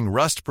 featuring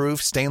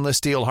rust-proof stainless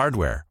steel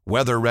hardware,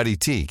 weather-ready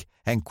teak,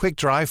 and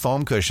quick-dry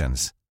foam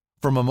cushions.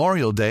 For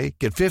Memorial Day,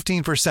 get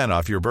 15%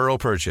 off your Burrow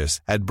purchase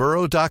at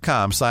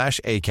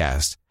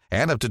burrow.com/ACAST,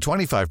 and up to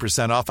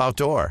 25% off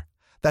outdoor.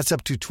 That's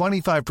up to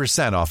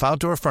 25% off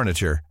outdoor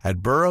furniture at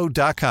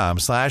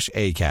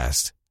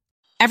burrow.com/ACAST.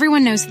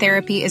 Everyone knows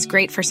therapy is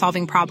great for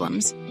solving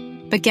problems,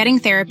 but getting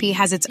therapy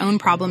has its own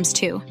problems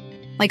too,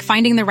 like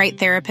finding the right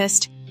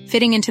therapist,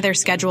 fitting into their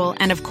schedule,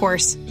 and of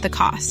course, the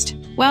cost.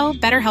 Well,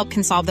 BetterHelp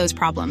can solve those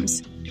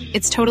problems.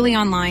 It's totally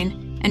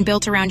online and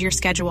built around your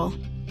schedule.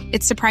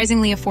 It's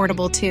surprisingly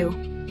affordable too.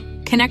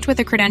 Connect with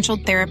a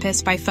credentialed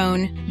therapist by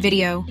phone,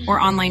 video,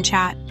 or online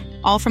chat,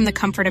 all from the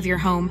comfort of your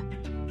home.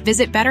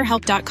 Visit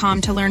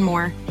BetterHelp.com to learn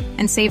more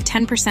and save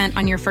 10%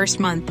 on your first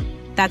month.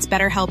 That's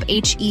BetterHelp,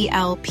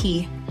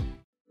 H-E-L-P.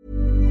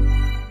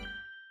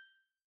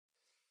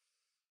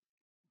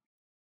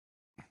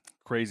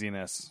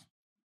 Craziness.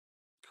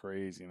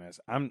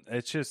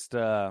 It's just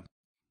I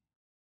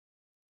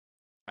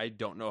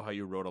don't know how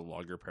you wrote a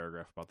longer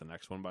paragraph about the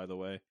next one, by the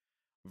way,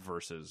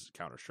 versus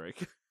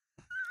Counter-Strike.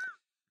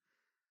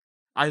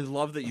 I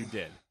love that you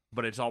did,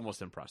 but it's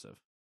almost impressive.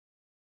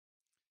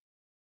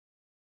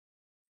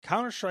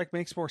 Counter-Strike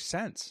makes more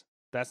sense.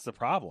 That's the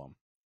problem.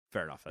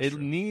 Fair enough. That's it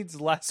true.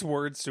 needs less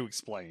words to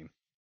explain.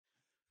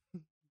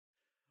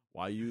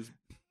 Why use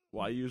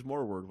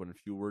more word when a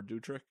few word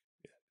do trick?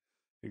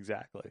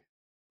 Exactly.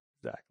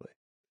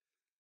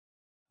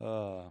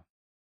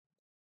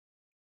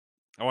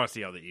 I want to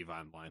see how the EVE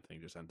Online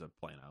thing just ends up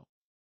playing out.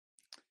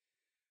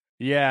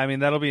 Yeah, I mean,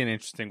 that'll be an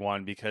interesting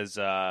one because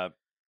there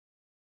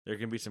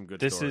can be some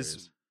good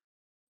stories.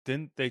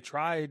 Didn't they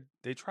tried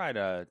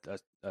a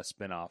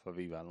spin-off of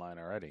EVE Online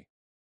already?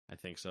 I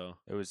think so.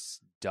 It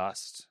was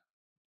Dust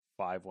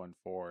 514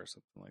 or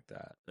something like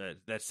that.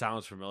 That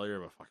sounds familiar,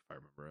 but fuck if I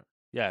remember it.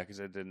 Yeah, because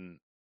I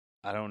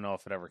don't know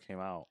if it ever came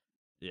out.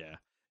 Yeah.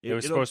 It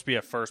was supposed to be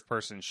a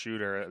first-person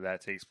shooter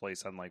that takes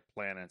place on like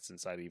planets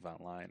inside EVE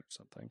Online or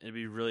something. It'd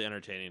be really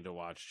entertaining to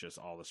watch just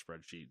all the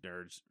spreadsheet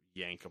nerds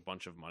yank a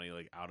bunch of money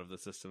like out of the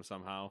system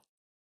somehow,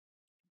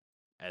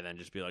 and then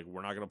just be like,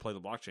 "We're not going to play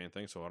the blockchain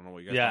thing." So I don't know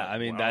what you guys. Yeah, thought. I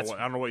mean, I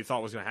don't know what you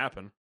thought was going to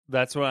happen.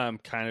 That's what I'm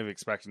kind of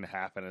expecting to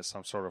happen is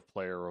some sort of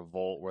player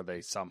revolt where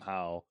they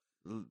somehow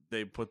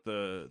they put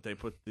the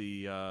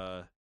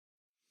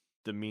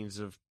means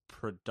of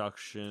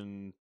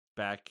production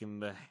back in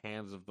the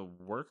hands of the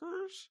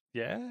workers.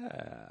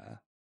 Yeah.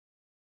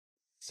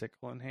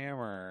 Sickle and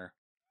hammer.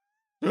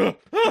 That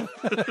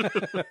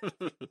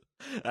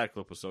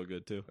clip was so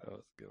good too. That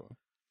was a good one.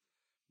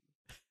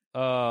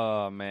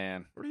 Oh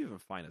man. Where do you even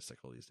find a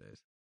sickle these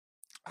days?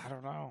 I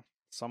don't know.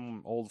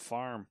 Some old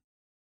farm.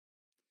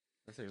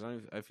 I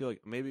feel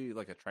like maybe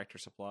like a Tractor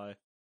Supply.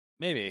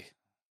 Maybe.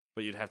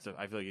 But I feel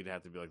like you'd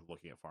have to be like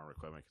looking at farm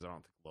equipment because I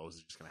don't think Lowe's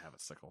is just going to have a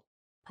sickle.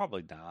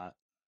 Probably not.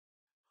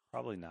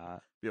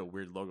 Be a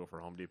weird logo for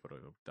Home Depot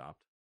to adopt.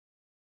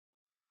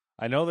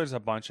 I know there's a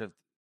bunch of,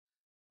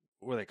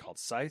 what are they called?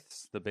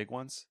 Scythes? The big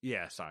ones?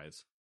 Yeah,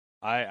 scythes.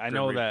 I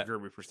know that.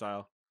 Grim Reaper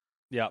style.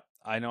 Yep.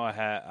 I know I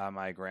had,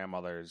 my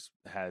grandmother's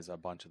has a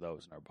bunch of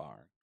those in her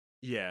barn.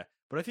 Yeah.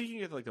 But I think you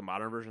can get like the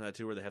modern version of that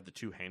too where they have the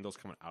two handles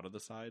coming out of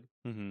the side.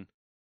 Mm-hmm.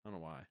 I don't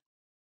know why.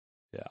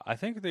 Yeah. I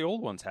think the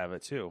old ones have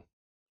it too.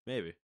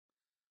 Maybe.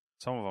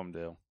 Some of them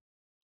do.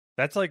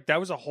 That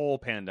was a whole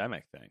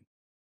pandemic thing.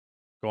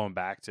 Going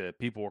back to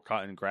people were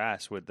cutting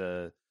grass with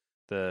the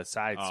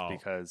sides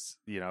because,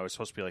 it was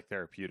supposed to be like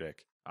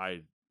therapeutic.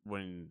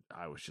 When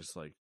I was just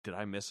like, did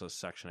I miss a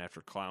section after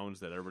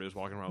clowns that everybody was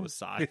walking around with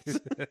sides?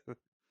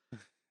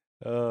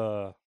 I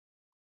don't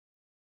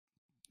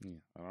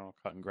know,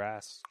 cutting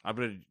grass. I'm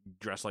going to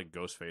dress like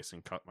Ghostface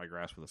and cut my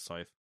grass with a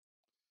scythe.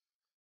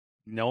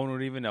 No one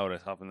would even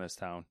notice up in this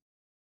town.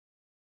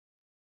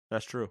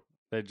 That's true.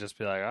 They'd just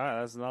be like,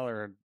 that's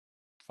another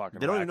fucking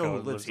They don't even know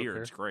who who lives here.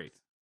 It's great.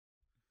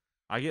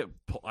 I get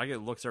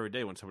looks every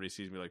day when somebody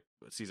sees me, like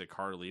sees a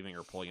car leaving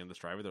or pulling in this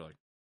driveway. They're like,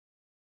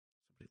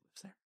 somebody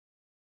lives there?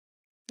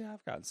 Yeah,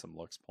 I've gotten some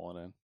looks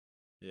pulling in.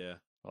 Yeah.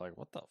 They're like,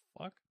 what the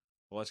fuck?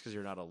 Well, that's because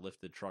you're not a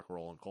lifted truck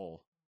rolling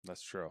coal.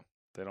 That's true.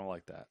 They don't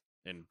like that.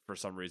 And for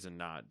some reason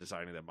not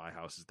deciding that my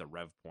house is the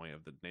rev point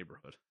of the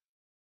neighborhood.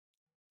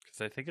 Because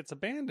they think it's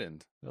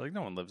abandoned. They're like,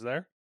 no one lives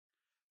there.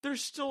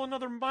 There's still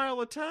another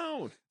mile of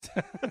town.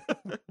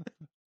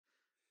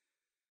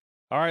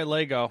 All right,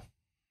 Lego.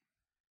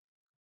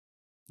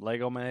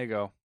 Lego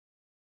Mago.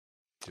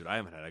 Dude, I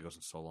haven't had Legos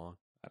in so long.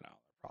 I know.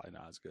 They're probably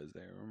not as good as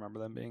they remember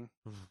them being.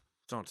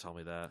 Don't tell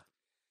me that.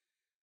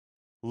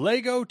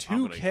 Lego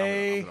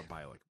 2K. I'm gonna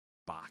buy like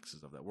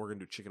boxes of that. We're gonna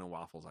do chicken and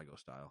waffles Lego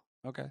style.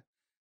 Okay.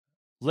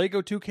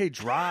 Lego 2K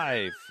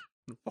Drive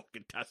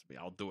Fucking test me.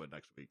 I'll do it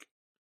next week.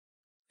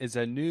 is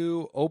a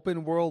new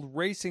open world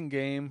racing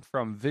game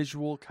from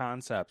Visual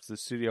Concepts, the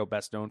studio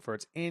best known for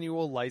its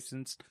annual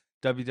licensed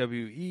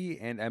WWE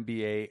and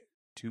NBA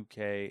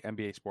 2K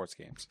NBA sports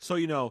games. So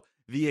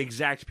the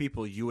exact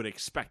people you would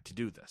expect to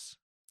do this,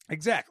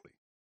 Exactly.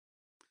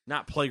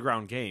 not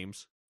playground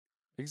games.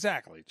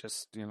 Exactly.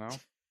 Just,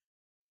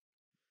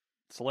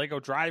 it's a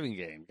Lego driving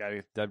game. Got to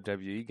get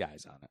WWE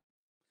guys on it.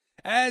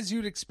 As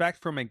you'd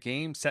expect from a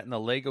game set in the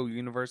Lego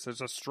universe,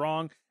 there's a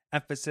strong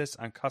emphasis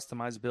on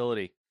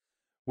customizability.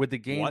 With the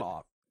game What?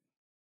 off.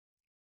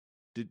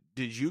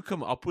 Did you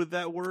come up with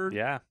that word?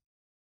 Yeah.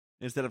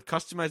 Instead of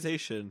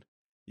customization,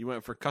 you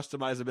went for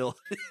customizability.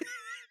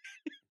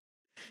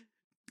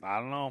 I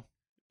don't know.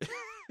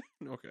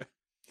 Okay.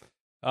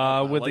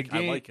 With the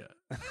game. I like it.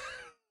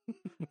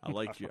 I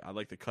like you. I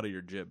like the cut of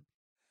your jib.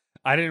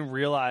 I didn't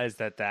realize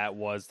that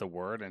was the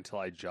word until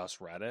I just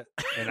read it.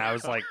 And I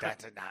was like, that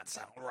did not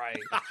sound right.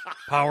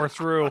 Power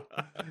through.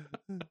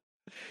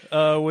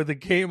 With the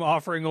game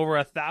offering over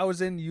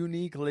 1,000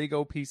 unique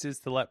Lego pieces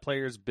to let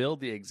players build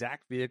the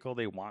exact vehicle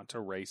they want to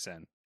race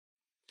in.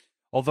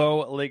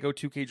 Although Lego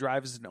 2K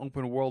Drive is an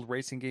open world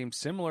racing game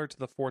similar to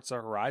the Forza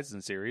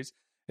Horizon series,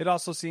 it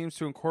also seems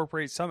to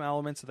incorporate some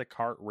elements of the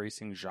kart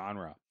racing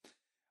genre.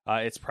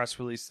 Its press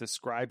release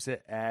describes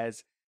it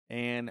as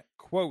an,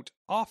 quote,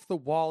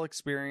 off-the-wall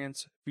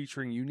experience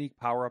featuring unique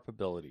power-up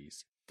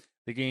abilities.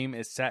 The game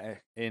is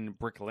set in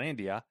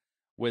Bricklandia,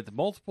 with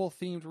multiple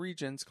themed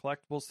regions,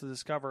 collectibles to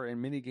discover,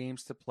 and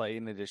mini-games to play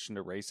in addition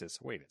to races.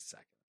 Wait a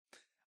second.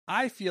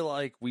 I feel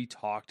like we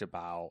talked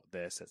about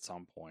this at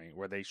some point,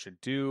 where they should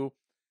do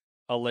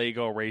a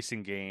Lego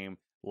racing game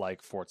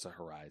like Forza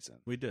Horizon.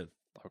 We did.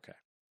 Okay.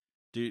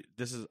 Dude,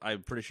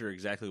 I'm pretty sure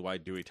exactly why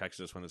Dewey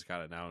texted us when this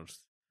got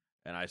announced.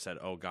 And I said,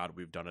 oh, God,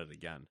 we've done it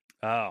again.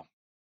 Oh,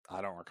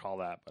 I don't recall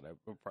that, but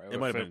it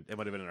might have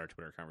been in our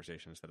Twitter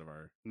conversation instead of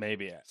our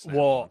maybe. Snap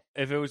Well, one.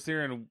 if it was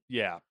during,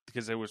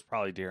 because it was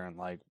probably during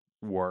like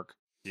work.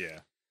 Yeah.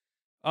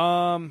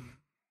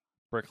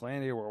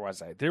 Bricklandia, where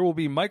was I? There will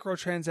be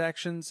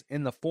microtransactions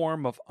in the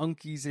form of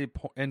Unky's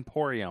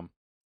Emporium.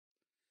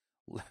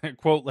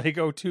 Quote,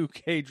 Lego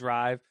 2K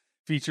Drive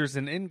features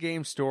an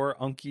in-game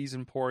store, Unky's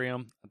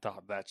Emporium.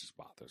 That just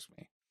bothers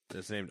me.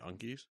 It's named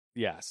Unkies?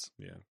 Yes.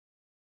 Yeah.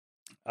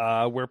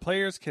 Where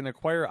players can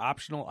acquire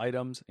optional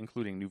items,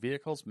 including new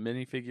vehicles,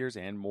 minifigures,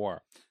 and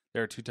more.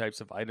 There are two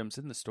types of items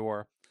in the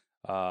store.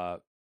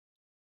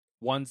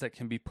 Ones that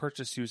can be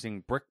purchased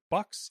using brick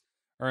bucks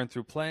earned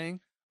through playing,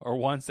 or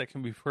ones that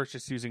can be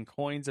purchased using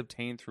coins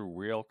obtained through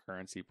real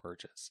currency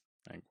purchase.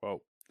 End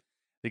quote.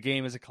 The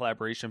game is a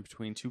collaboration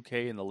between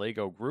 2K and the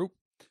Lego Group.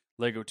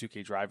 Lego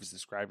 2K Drive is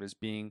described as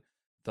being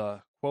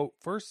the, quote,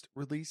 first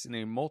release in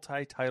a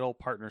multi-title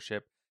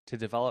partnership to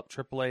develop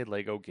AAA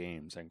Lego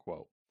games, end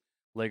quote.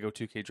 Lego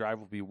 2K Drive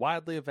will be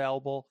widely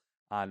available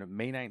on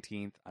May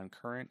 19th on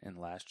current and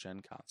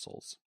last-gen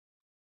consoles.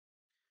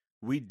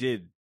 We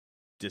did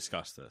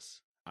discuss this.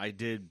 I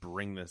did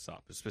bring this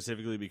up,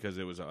 specifically because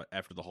it was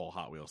after the whole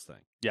Hot Wheels thing.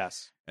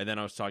 Yes. And then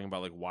I was talking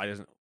about, why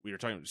isn't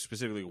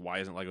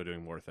Lego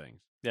doing more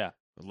things? Yeah.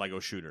 Lego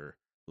Shooter,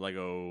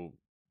 Lego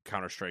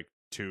Counter-Strike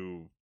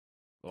 2,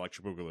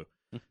 Electric Boogaloo,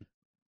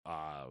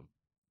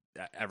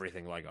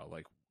 everything Lego.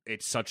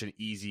 It's such an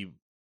easy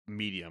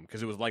medium,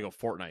 because it was Lego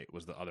Fortnite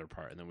was the other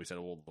part, and then we said,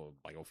 well, the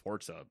Lego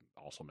Forza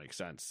also makes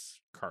sense.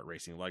 Kart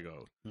racing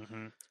Lego.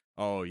 Mm-hmm.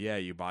 Oh yeah,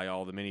 you buy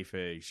all the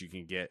minifigs, you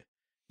can get,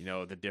 you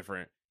get a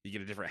different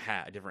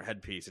hat, a different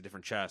headpiece, a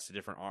different chest, a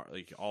different art,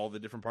 all the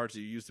different parts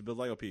that you use to build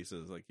Lego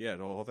pieces. The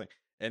whole thing.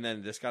 And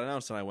then this got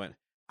announced, and I went,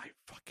 I have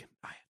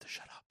to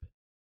shut up.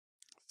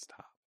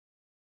 Stop.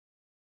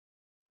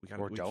 We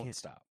don't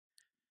stop.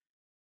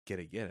 Get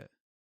it.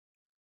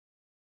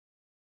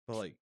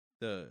 But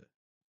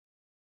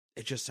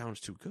it just sounds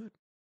too good.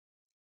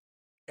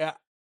 Yeah.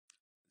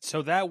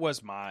 So that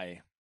was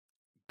my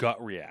gut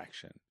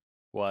reaction,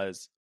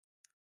 was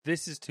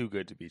this is too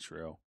good to be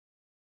true.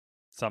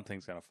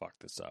 Something's going to fuck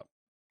this up.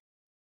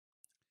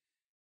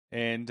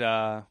 And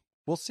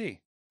we'll see.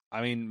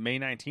 I mean, May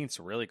 19th is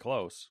really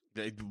close.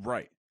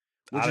 Right.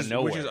 Which is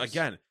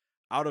again,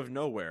 out of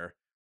nowhere.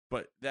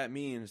 But that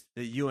means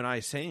that you and I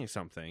saying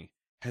something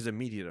has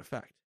immediate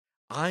effect.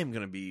 I'm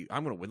going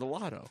to win the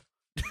lotto.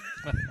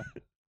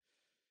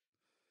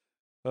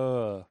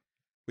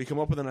 We come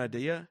up with an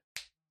idea,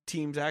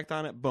 teams act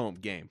on it, boom,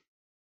 game.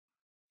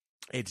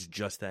 It's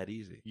just that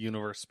easy.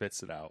 Universe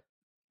spits it out.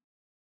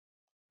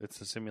 It's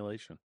a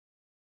simulation.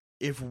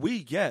 If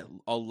we get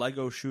a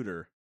Lego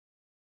shooter,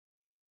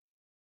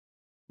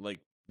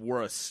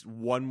 we're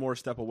one more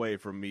step away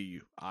from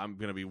me. I'm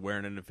going to be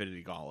wearing an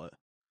Infinity Gauntlet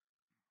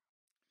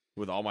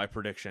with all my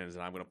predictions,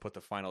 and I'm going to put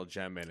the final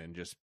gem in and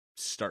just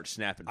start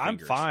snapping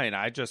fingers. I'm fine.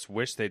 I just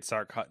wish they'd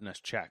start cutting us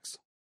checks.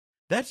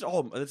 That's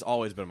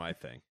always been my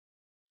thing.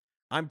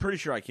 I'm pretty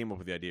sure I came up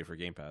with the idea for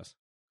Game Pass.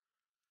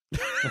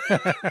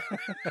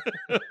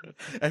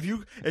 If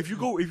you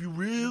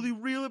really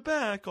reel it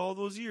back all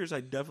those years,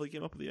 I definitely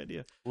came up with the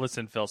idea.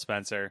 Listen, Phil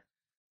Spencer,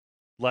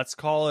 let's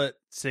call it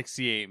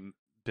 68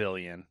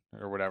 billion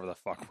or whatever the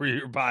fuck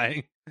we're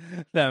buying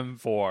them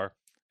for,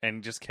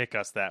 and just kick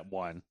us that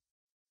one.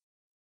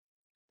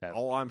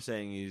 All I'm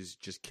saying is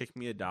just kick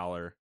me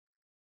 $1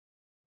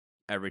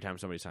 every time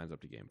somebody signs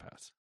up to Game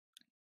Pass.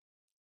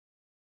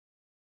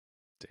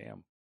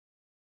 Damn.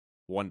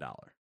 $1.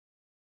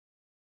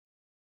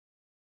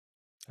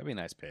 That'd be a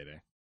nice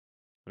payday.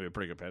 That'd be a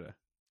pretty good payday.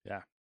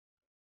 Yeah.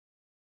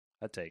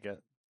 I'd take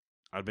it.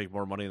 I'd make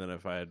more money than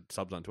if I had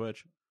subs on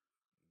Twitch.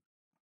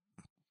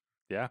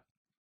 Yeah.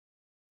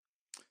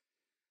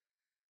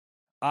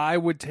 I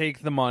would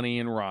take the money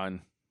and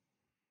run.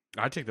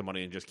 I'd take the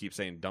money and just keep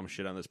saying dumb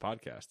shit on this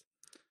podcast.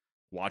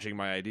 Watching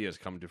my ideas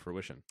come to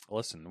fruition.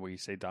 Listen, we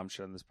say dumb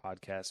shit on this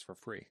podcast for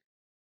free.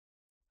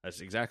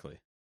 That's exactly.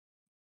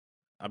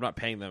 I'm not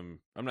paying them.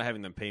 I'm not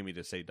having them pay me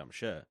to say dumb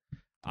shit.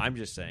 I'm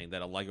just saying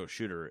that a Lego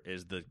shooter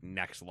is the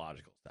next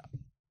logical step.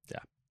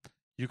 Yeah.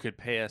 You could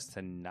pay us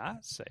to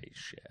not say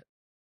shit.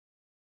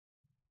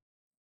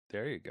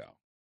 There you go.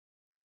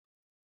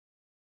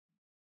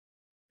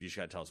 You just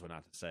got to tell us what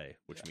not to say,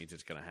 which means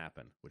it's going to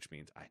happen, which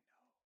means I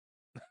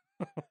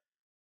know.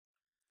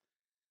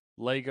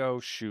 Lego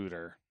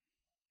shooter.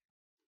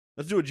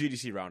 Let's do a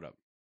GDC roundup.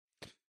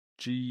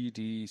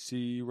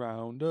 GDC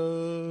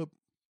roundup.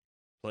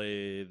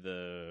 Play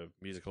the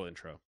musical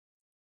intro.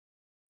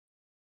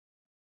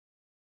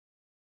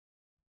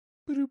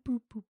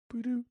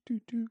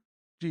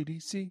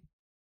 GDC.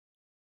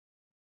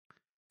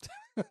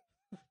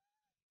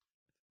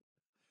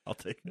 I'll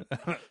take it.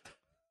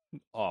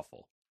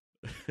 Awful.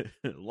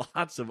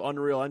 Lots of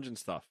Unreal Engine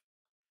stuff.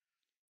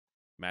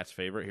 Matt's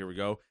favorite. Here we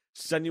go.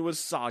 Senua's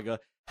Saga.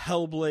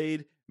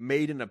 Hellblade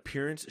made an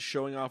appearance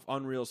showing off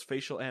Unreal's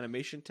facial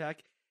animation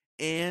tech,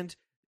 and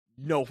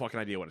no fucking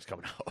idea when it's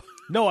coming out.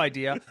 No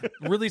idea.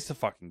 Release the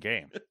fucking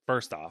game.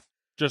 First off,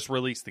 just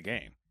release the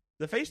game.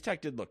 The face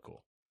tech did look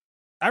cool.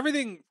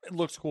 Everything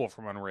looks cool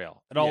from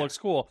Unreal. It all looks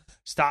cool.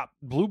 Stop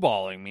blue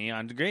balling me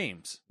on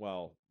games.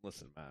 Well,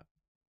 listen, Matt.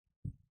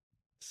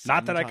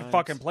 Not that I can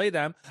fucking play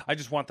them. I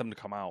just want them to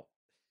come out.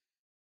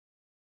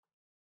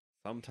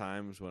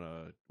 Sometimes when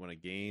a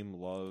game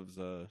loves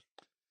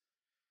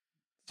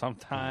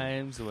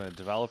Sometimes when a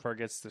developer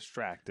gets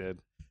distracted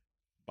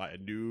by a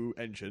new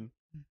engine,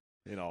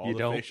 all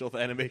the facial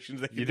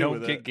animations that you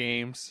don't get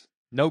games.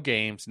 No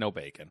games, no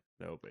bacon.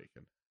 No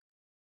bacon.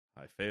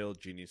 I failed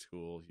Genie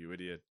School. You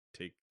idiot.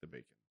 Take the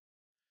bacon.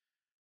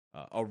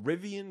 A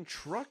Rivian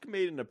truck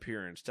made an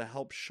appearance to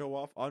help show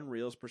off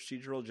Unreal's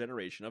procedural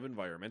generation of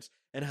environments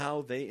and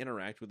how they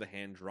interact with the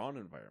hand-drawn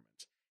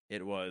environments.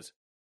 It was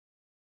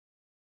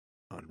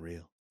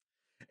unreal.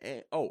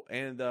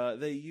 And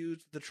they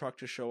used the truck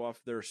to show off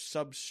their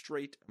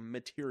substrate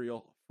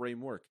material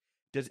framework.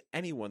 Does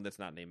anyone that's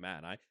not named Matt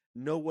and I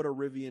know what a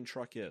Rivian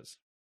truck is?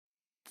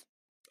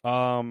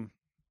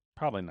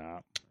 Probably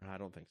not. I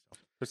don't think so.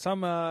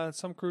 There's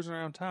some cruising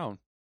around town.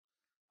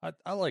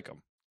 I like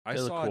them. I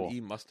saw an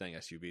E-Mustang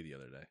SUV the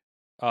other day.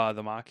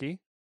 The Mach-E?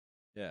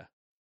 Yeah.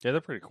 Yeah,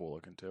 they're pretty cool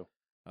looking too.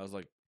 I was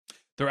like,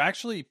 they're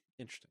actually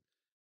interesting.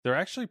 They're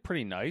actually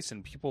pretty nice,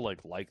 and people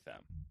like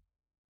them,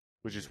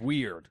 which is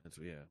weird. It's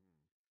weird.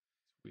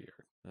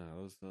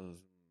 Those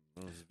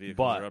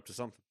vehicles are up to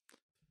something.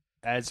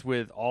 As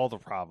with all the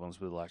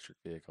problems with electric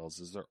vehicles,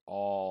 is they're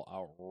all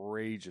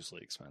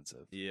outrageously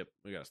expensive. Yep,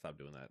 we gotta stop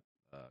doing that.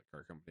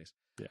 Car companies.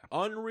 Yeah.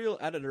 Unreal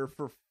Editor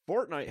for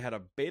Fortnite had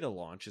a beta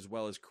launch, as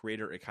well as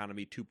Creator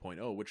Economy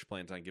 2.0, which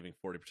plans on giving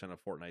 40% of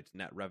Fortnite's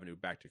net revenue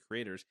back to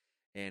creators.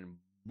 And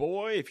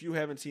boy, if you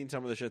haven't seen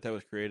some of the shit that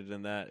was created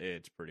in that,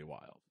 it's pretty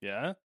wild.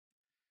 Yeah?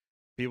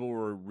 People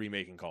were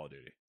remaking Call of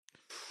Duty.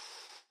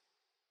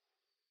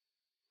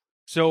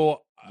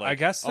 So, I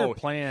guess their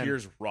plan...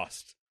 Here's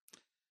Rust.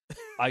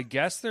 I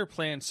guess their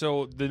plan...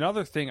 So,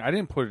 another thing, I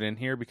didn't put it in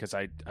here because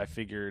I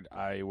figured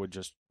I would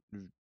just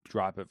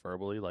drop it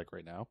verbally, like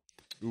right now.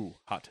 Ooh,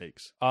 hot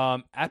takes.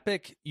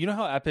 Epic, you know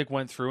how Epic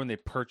went through and they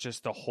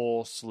purchased a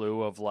whole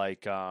slew of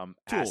like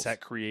asset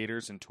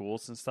creators and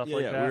tools and stuff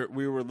like that?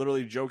 We were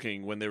literally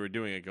joking when they were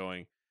doing it,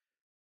 going,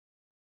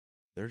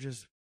 they're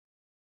just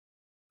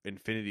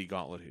Infinity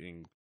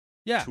Gauntleting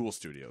tool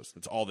studios.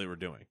 That's all they were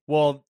doing.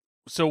 Well,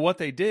 so what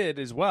they did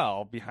as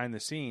well behind the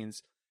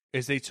scenes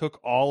is they took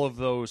all of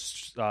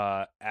those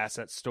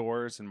asset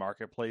stores and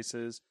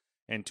marketplaces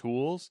and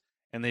tools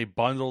and they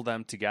bundled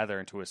them together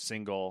into a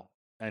single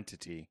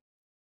entity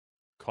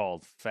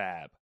called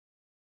Fab.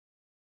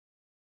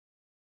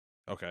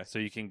 Okay. So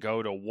you can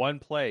go to one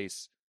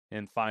place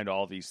and find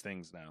all these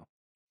things now.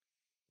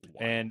 Wow.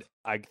 And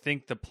I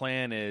think the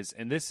plan is,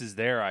 and this is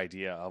their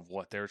idea of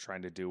what they're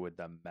trying to do with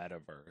the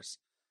metaverse,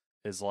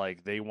 is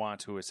like they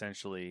want to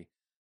essentially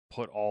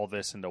put all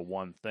this into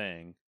one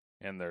thing,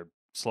 and they're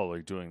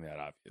slowly doing that,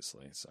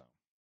 obviously. So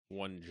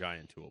one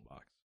giant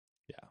toolbox.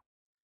 Yeah.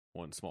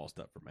 One small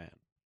step for man.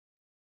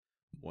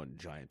 One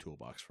giant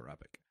toolbox for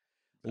Epic.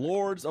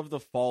 Lords of the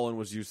Fallen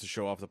was used to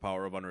show off the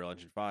power of Unreal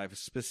Engine 5,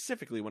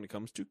 specifically when it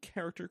comes to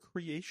character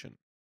creation.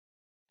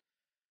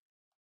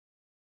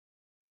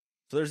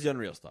 So there's the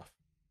Unreal stuff.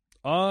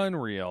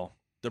 Unreal.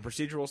 The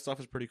procedural stuff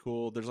is pretty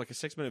cool. There's like a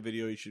 6-minute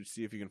video. You should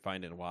see if you can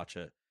find it and watch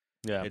it.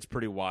 Yeah. It's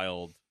pretty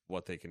wild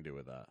what they can do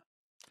with that.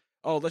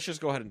 Oh, let's just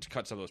go ahead and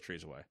cut some of those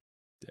trees away.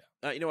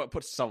 Yeah. You know what?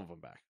 Put some of them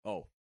back.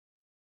 Oh,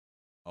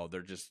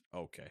 they're just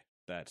okay.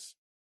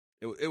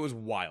 It was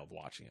wild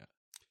watching it.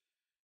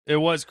 It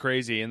was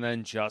crazy, and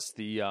then just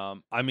the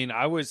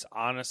I was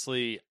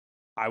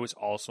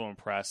also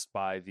impressed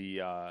by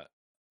the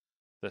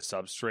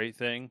substrate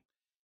thing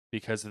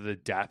because of the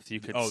depth you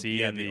could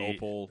see in the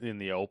opal.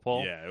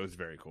 Yeah, it was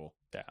very cool.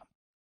 Yeah.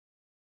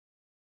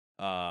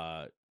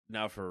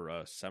 Now for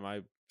a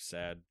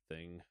semi-sad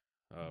thing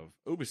of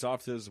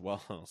Ubisoft is,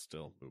 well,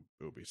 still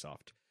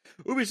Ubisoft.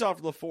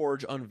 Ubisoft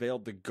LaForge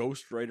unveiled the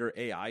Ghostwriter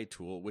AI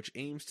tool, which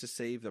aims to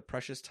save the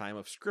precious time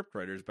of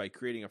scriptwriters by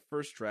creating a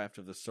first draft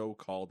of the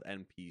so-called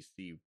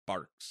NPC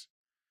barks.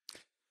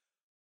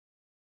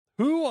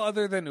 Who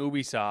other than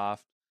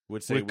Ubisoft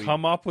would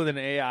come up with an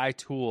AI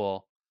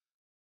tool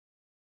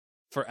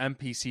for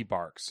NPC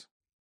barks?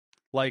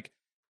 Like,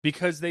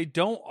 because they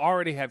don't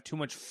already have too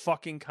much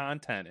fucking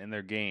content in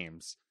their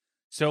games.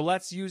 So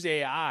let's use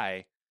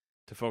AI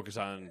to focus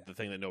on the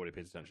thing that nobody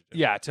pays attention to.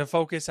 Yeah, to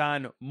focus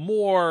on to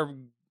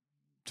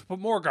put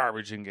more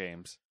garbage in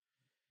games.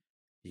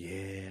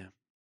 Yeah.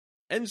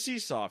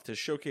 NCSoft has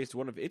showcased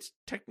one of its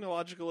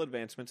technological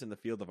advancements in the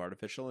field of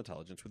artificial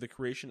intelligence with the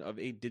creation of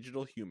a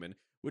digital human,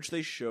 which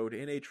they showed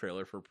in a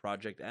trailer for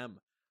Project M.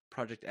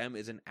 Project M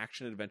is an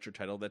action-adventure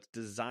title that's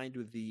designed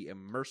with the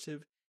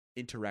immersive,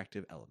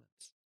 interactive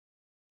elements.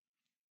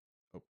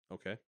 Oh,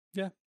 okay.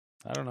 Yeah,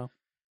 I don't know.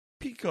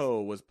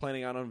 Pico was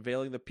planning on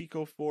unveiling the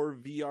Pico 4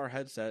 VR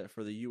headset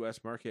for the U.S.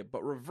 market,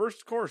 but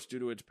reversed course due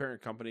to its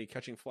parent company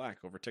catching flack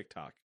over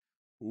TikTok.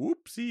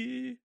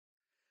 Whoopsie.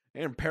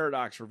 And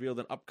Paradox revealed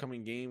an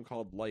upcoming game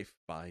called Life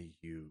by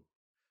You,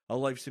 a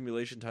life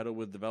simulation title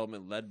with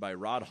development led by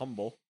Rod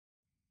Humble.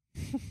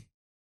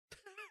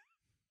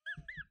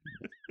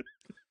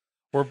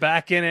 We're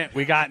back in it.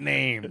 We got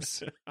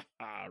names.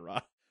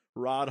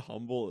 Rod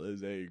Humble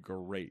is a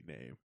great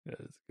name.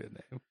 That is a good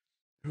name.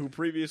 Who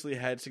previously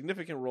had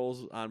significant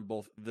roles on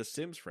both the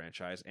Sims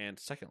franchise and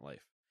Second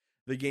Life.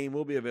 The game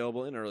will be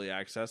available in early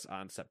access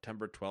on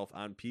September 12th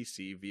on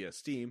PC via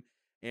Steam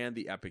and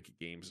the Epic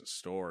Games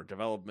Store.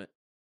 Development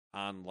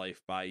on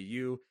Life by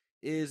You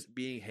is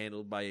being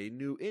handled by a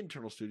new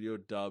internal studio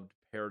dubbed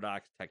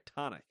Paradox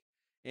Tectonic.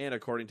 And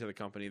according to the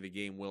company, the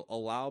game will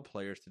allow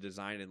players to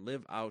design and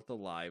live out the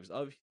lives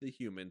of the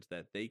humans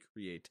that they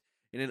create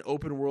in an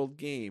open-world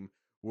game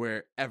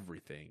where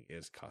everything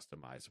is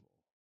customizable.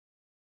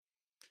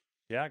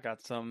 Yeah,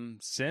 got some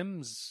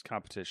Sims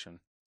competition.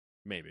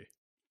 Maybe.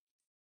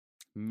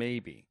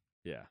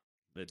 Yeah,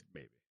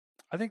 maybe.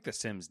 I think The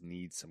Sims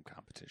needs some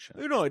competition.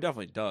 No, it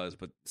definitely does,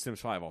 but Sims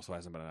 5 also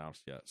hasn't been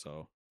announced yet,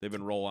 so they've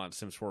been rolling on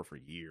Sims 4 for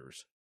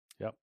years.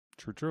 Yep,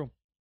 true.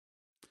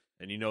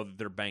 And you know that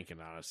they're banking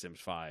on a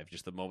Sims 5,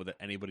 just the moment that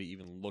anybody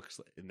even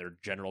looks in their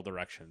general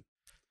direction.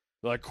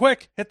 They're like,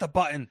 quick, hit the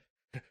button.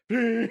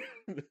 Here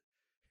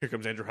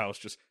comes Andrew House,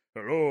 just,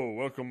 hello,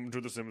 welcome to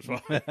the Sims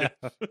 5.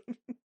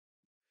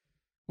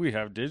 We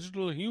have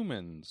digital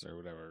humans or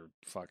whatever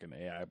fucking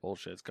AI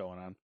bullshit's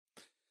going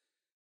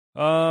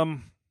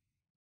on.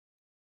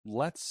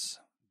 Let's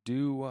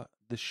do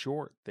the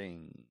short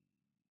thing.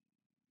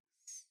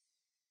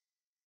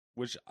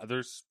 Which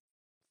there's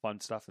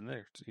fun stuff in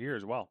there here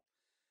as well.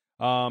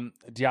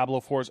 Diablo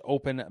 4's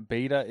open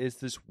beta is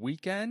this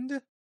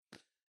weekend.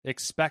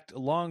 Expect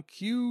long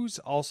queues.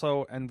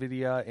 Also,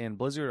 Nvidia and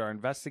Blizzard are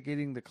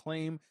investigating the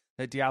claim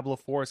that Diablo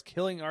 4 is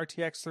killing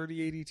RTX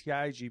 3080 Ti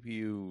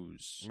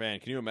GPUs. Man,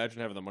 can you imagine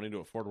having the money to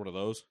afford one of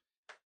those?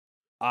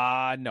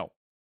 No.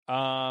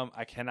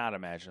 I cannot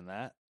imagine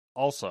that.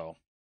 Also,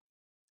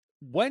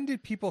 when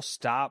did people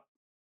stop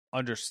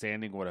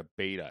understanding what a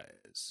beta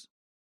is?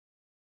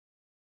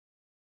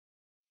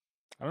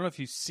 I don't know if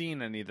you've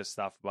seen any of the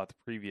stuff about the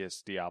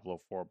previous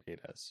Diablo 4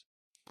 betas,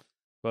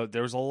 but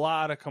there was a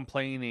lot of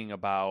complaining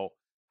about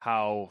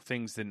how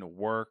things didn't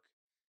work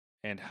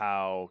and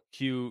how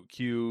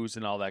queues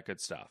and all that good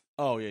stuff.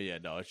 Oh, yeah,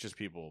 no, it's just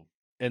people.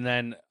 And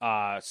then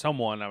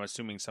someone, I'm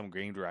assuming some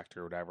game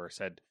director or whatever,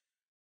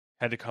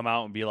 had to come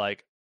out and be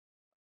like,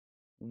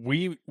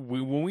 we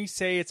when we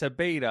say it's a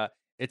beta,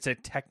 it's a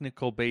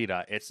technical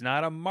beta. It's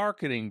not a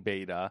marketing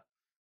beta.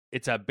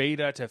 It's a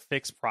beta to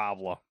fix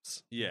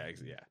problems. Yeah.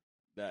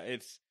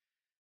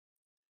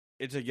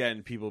 It's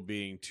again people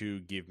being too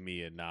give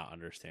me and not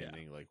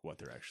understanding like what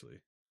they're actually.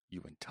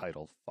 You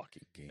entitled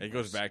fucking gamers. It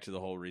goes back to the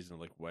whole reason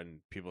like when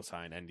people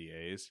sign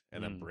NDAs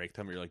and then break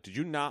them, you're like, did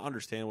you not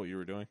understand what you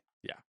were doing?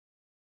 Yeah.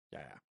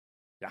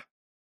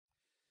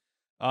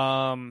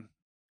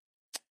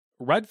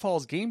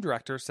 Redfall's game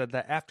director said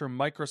that after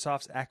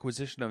Microsoft's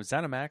acquisition of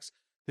ZeniMax,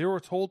 they were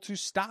told to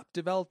stop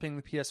developing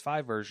the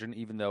PS5 version,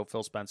 even though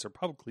Phil Spencer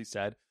publicly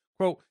said,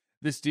 quote,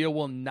 this deal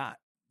will not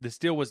This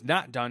deal was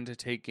not done to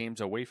take games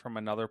away from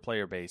another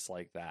player base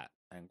like that,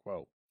 end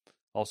quote.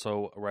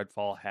 Also,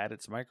 Redfall had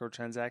its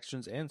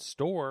microtransactions and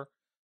store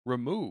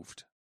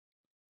removed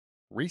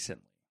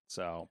recently.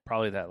 So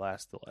probably that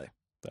last delay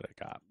that it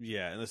got.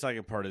 Yeah, and the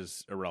second part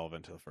is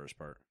irrelevant to the first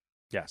part.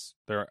 Yes,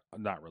 they're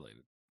not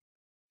related.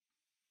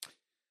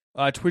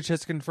 Twitch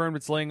has confirmed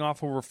it's laying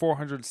off over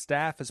 400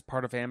 staff as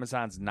part of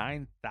Amazon's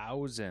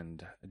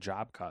 9,000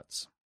 job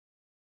cuts.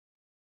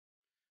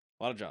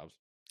 A lot of jobs.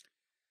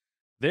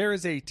 There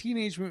is a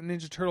Teenage Mutant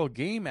Ninja Turtle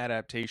game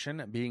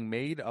adaptation being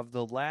made of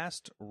The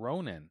Last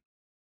Ronin.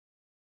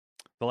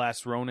 The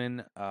Last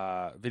Ronin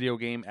video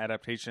game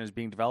adaptation is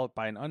being developed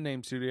by an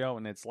unnamed studio,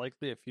 and it's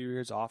likely a few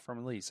years off from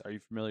release. Are you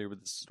familiar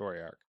with this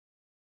story arc?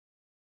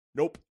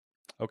 Nope.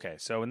 Okay,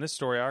 so in this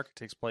story arc, it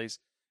takes place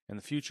in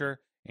the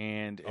future,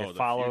 and it the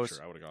follows.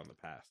 Future. I would have gone in the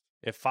past.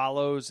 It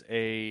follows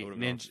a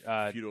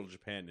ninja feudal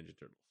Japan Ninja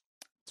Turtles.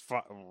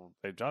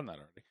 They've done that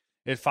already.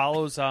 It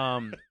follows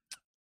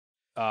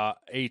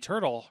a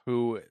turtle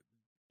who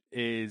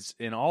is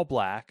in all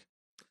black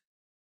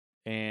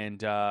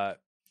and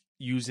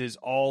uses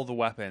all the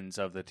weapons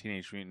of the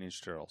Teenage Mutant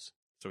Ninja Turtles.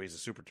 So he's a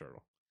super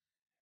turtle.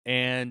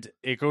 And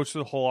it goes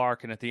through the whole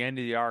arc, and at the end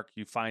of the arc,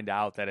 you find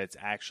out that it's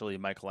actually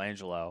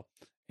Michelangelo,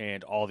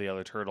 and all the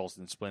other turtles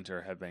in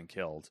Splinter have been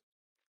killed.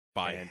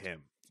 By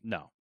him?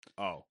 No.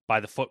 Oh.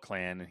 By the Foot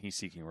Clan, and he's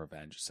seeking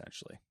revenge,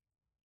 essentially.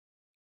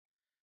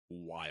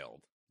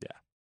 Wild. Yeah.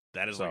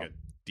 That is like a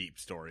deep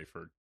story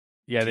for...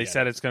 Yeah, they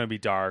said it's going to be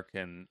dark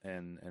and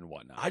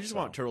whatnot. I just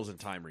want Turtles in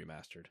Time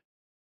remastered.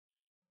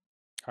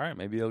 All right,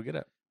 maybe they'll get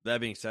it. That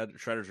being said,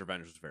 Shredder's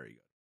Revenge was very good.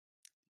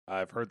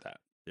 I've heard that.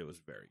 It was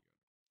very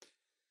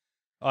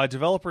good.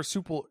 Developer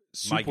Super.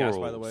 My guess,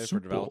 by the way, for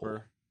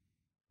developer,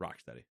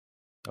 Rocksteady.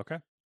 Okay,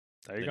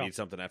 there you they go. Need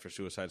something after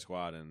Suicide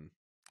Squad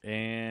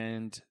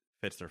and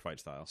fits their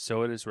fight style.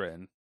 So it is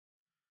written.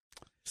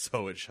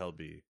 So it shall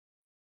be.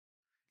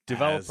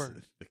 Developer.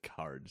 As the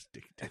cards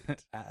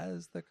dictate.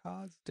 As the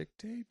cards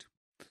dictate.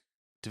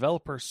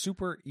 Developer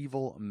Super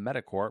Evil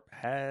Megacorp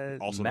has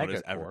also known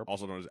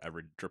as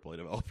every AAA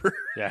developer.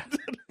 Yeah.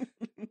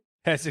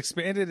 Has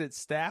expanded its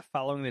staff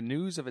following the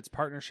news of its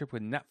partnership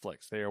with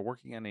Netflix. They are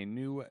working on a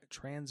new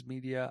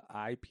transmedia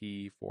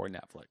IP for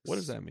Netflix. What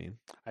does that mean?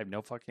 I have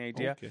no fucking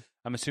idea. Okay.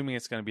 I'm assuming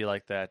it's going to be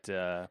like that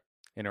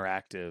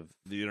interactive.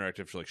 The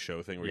interactive like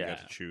show thing where you Yeah.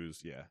 got to choose.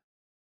 Yeah.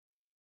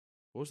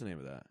 What was the name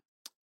of that?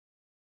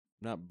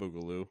 Not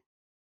Boogaloo.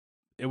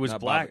 It was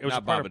not Black. It was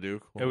not part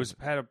Babadook. It was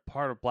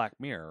part of Black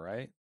Mirror,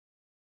 right?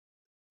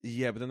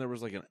 Yeah, but then there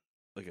was like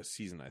a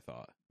season. I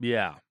thought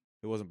Yeah,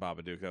 it wasn't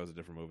Babadook. That was a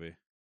different movie.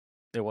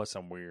 it was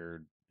some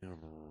weird.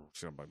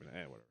 It's gonna bug me.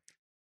 Whatever.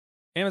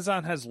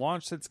 Amazon has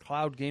launched its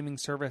cloud gaming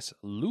service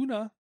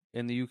Luna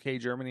in the UK,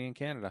 Germany, and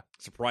Canada.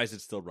 Surprised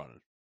it's still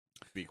running.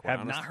 To be quite Have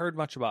honest. not heard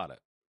much about it.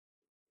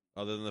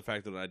 Other than the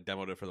fact that I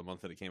demoed it for the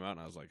month that it came out, and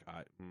I was like,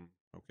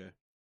 okay.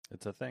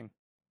 It's a thing.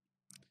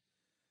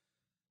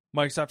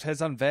 Microsoft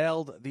has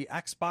unveiled the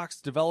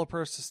Xbox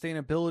Developer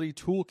Sustainability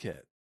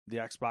Toolkit. The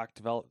Xbox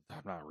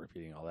I'm not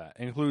repeating all that.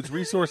 Includes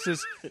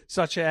resources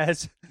such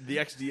as The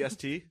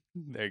XDST.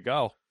 There you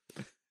go.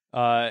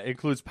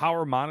 Includes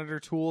power monitor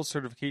tools,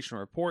 certification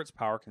reports,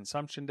 power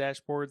consumption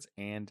dashboards,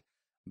 and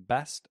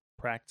best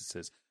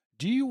practices.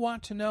 Do you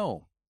want to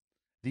know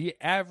the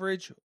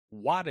average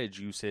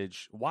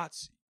usage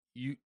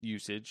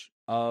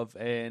of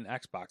an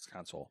Xbox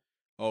console?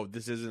 Oh,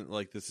 this isn't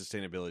like the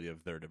sustainability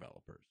of their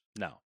developers.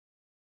 No.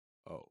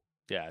 Oh.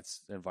 Yeah,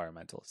 it's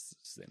environmental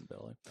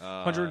sustainability.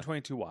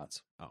 122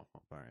 watts. Oh,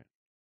 all right.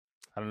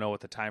 I don't know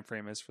what the time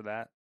frame is for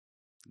that.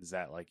 Is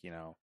that like,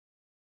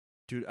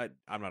 Dude,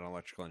 I'm not an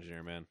electrical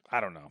engineer, man. I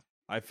don't know.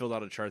 I filled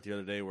out a chart the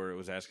other day where it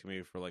was asking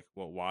me for like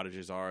what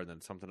wattages are and then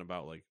something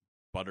about like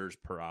butters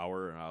per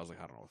hour. And I was like,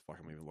 I don't know what the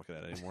fuck I'm even looking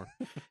at anymore.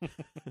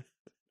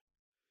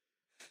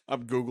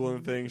 I'm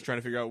Googling things, trying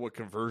to figure out what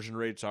conversion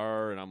rates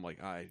are. And I'm like,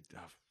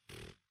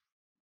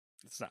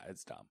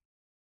 It's dumb.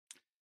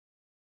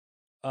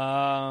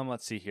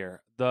 Let's see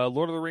here. The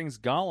Lord of the Rings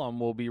Gollum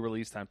will be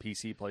released on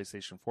PC,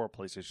 PlayStation 4,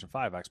 PlayStation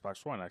 5,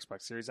 Xbox One,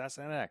 Xbox Series S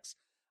and X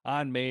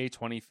on May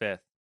 25th.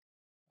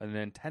 A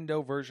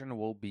Nintendo version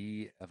will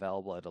be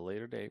available at a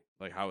later date.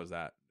 Like, how is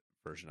that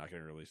version not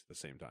getting released at the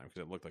same time? Because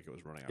it looked like it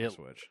was running on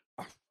Switch.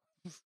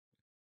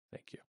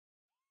 Thank you.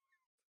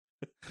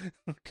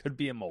 Could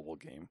be a mobile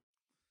game.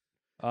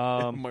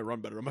 It might run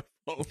better on my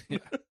phone. Yeah.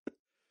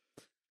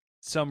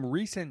 Some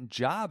recent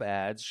job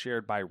ads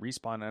shared by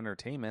Respawn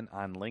Entertainment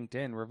on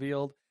LinkedIn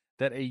revealed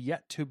that a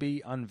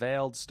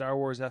yet-to-be-unveiled Star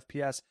Wars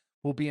FPS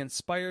will be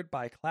inspired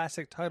by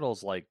classic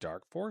titles like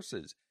Dark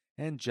Forces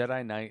and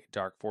Jedi Knight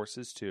Dark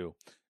Forces 2.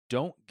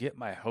 Don't get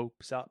my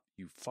hopes up,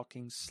 you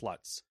fucking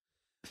sluts.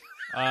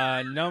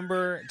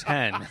 Number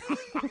 10.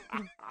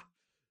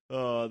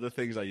 The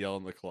things I yell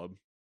in the club.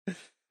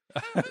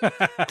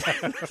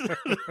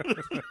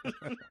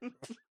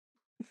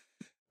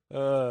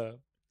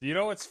 You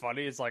know what's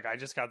funny? It's like I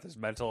just got this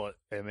mental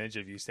image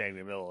of you standing in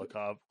the middle of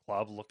a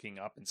club looking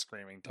up and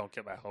screaming, "Don't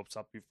get my hopes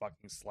up, you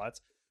fucking sluts."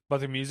 But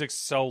the music's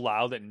so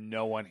loud that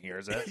no one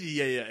hears it.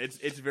 yeah.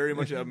 It's very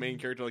much a main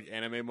character like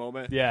anime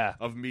moment. Yeah.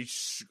 Of me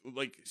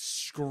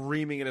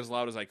screaming it as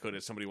loud as I could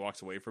as somebody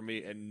walks away from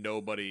me, and no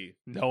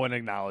one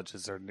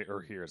acknowledges or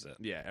hears it.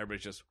 Yeah,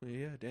 everybody's just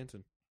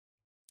dancing.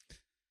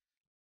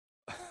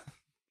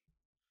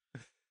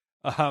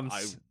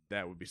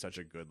 That would be such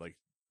a good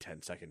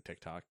 10-second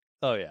TikTok.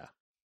 Oh yeah.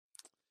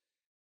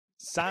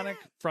 Sonic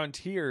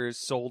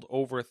Frontiers sold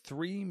over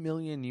 3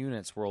 million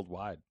units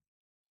worldwide.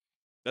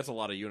 That's a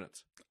lot of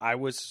units. I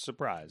was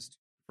surprised.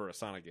 For a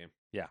Sonic game.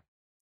 Yeah.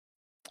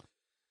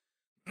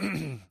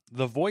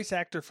 The voice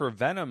actor for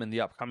Venom in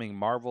the upcoming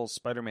Marvel's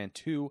Spider-Man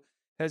 2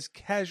 has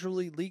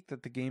casually leaked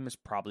that the game is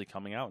probably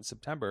coming out in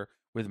September,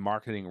 with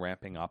marketing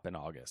ramping up in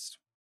August.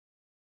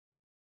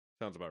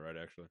 Sounds about right,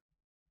 actually.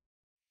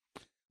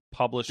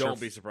 Publisher.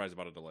 Don't be surprised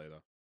about a delay,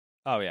 though.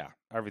 Oh, yeah.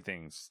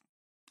 Everything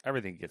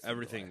gets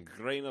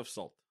grain of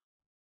salt.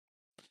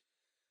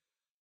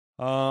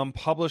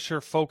 Publisher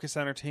Focus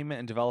Entertainment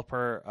and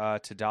developer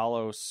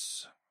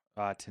Tindalos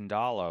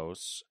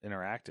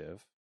Interactive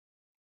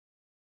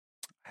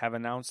have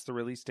announced the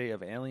release date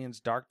of Aliens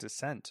Dark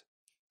Descent,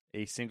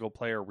 a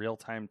single-player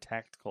real-time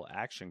tactical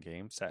action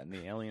game set in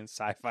the Alien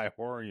sci-fi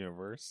horror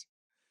universe,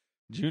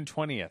 June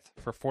 20th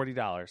for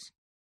 $40.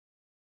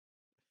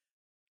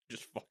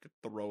 Just fucking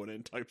throwing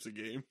in types of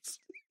games.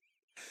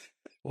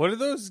 What are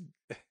those?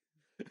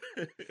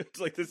 It's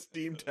like the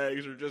Steam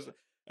tags are just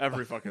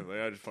every fucking thing.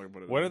 I just fucking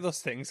put it. What are those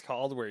things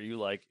called where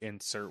you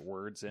insert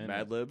words in?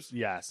 Mad Libs?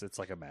 Yes, it's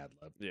like a Mad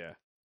Lib. Yeah.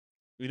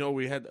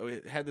 We had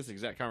this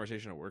exact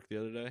conversation at work the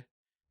other day.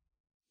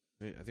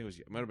 I think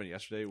it might have been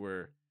yesterday,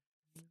 where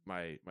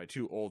my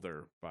two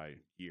older by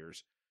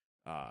years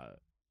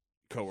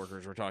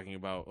coworkers were talking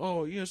about,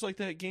 it's like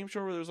that game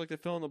show where there was the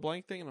fill in the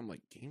blank thing, and I'm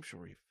like, game show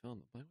where you fill in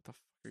the blank? What the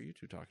fuck are you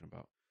two talking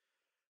about?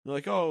 They're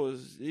like, it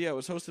was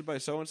hosted by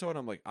so and so, and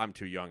I'm like, I'm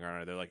too young,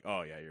 aren't I? They're like,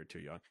 oh yeah, you're too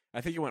young.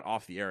 I think it went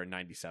off the air in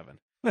 '97,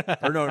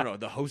 or no,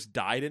 the host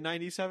died in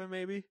 '97,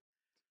 maybe.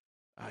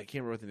 I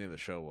can't remember what the name of the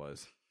show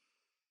was.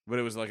 But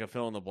it was like a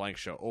fill-in-the-blank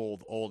show,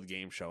 old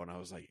game show, and I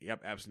was like,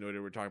 yep, absolutely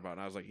what we're talking about.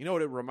 And I was like, you know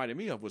what it reminded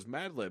me of was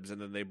Mad Libs, and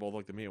then they both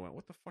looked at me and went,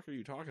 what the fuck are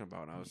you talking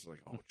about? And I was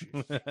like, oh,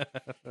 jeez.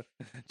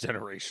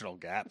 Generational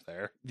gap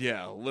there.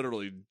 Yeah,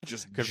 literally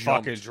just could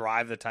fucking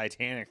drive the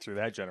Titanic through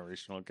that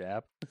generational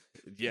gap.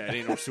 Yeah, it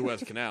ain't no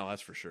Suez Canal,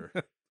 that's for sure.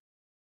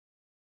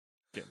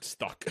 Getting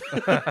stuck.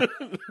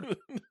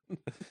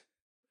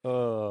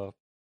 All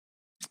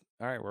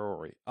right, where were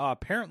we?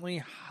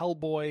 Apparently,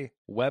 Hellboy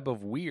Web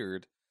of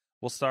Weird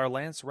will star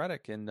Lance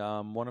Reddick in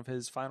one of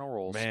his final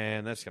roles.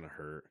 Man, that's going to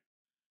hurt.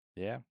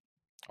 Yeah.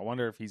 I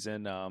wonder if he's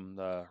in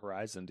the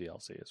Horizon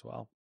DLC as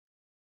well.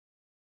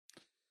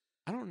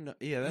 I don't know.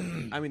 Yeah,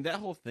 that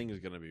whole thing is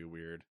going to be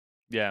weird.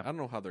 Yeah. I don't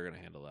know how they're going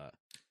to handle that.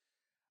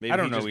 Maybe I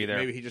don't know either.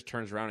 Maybe he just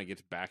turns around and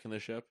gets back in the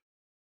ship.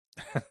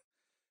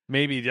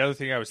 Maybe. The other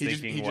thing I was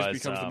thinking he was... He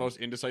just becomes the most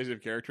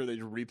indecisive character. They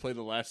just replay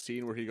the last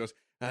scene where he goes,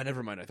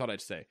 never mind, I thought I'd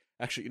stay.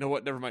 Actually, you know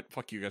what? Never mind.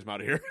 Fuck you guys, I'm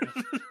out of here.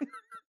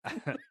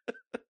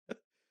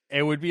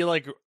 It would be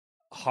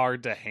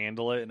hard to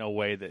handle it in a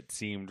way that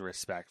seemed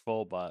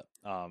respectful, but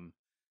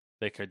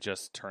they could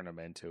just turn him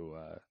into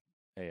a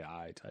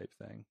AI type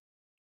thing.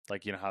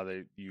 Like, you know how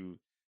you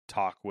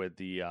talk with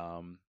the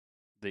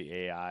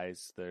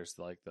AIs. There's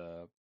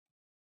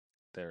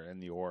they're in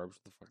the orbs.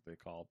 What the fuck are they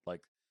called?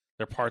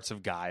 They're parts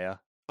of Gaia.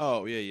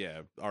 Oh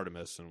yeah,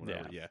 Artemis and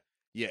whatever. Yeah.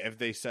 If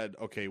they said,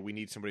 okay, we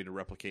need somebody to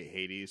replicate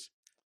Hades,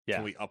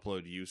 can we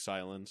upload you,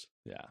 Silence?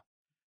 Yeah,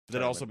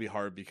 that'd also be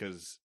hard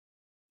because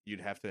you'd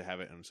have to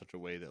have it in such a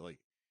way that,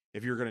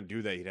 if you're going to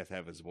do that, you'd have to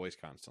have his voice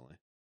constantly.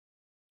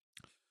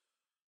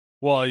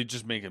 Well, you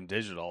just make him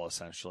digital,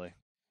 essentially.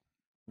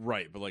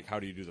 Right, but, how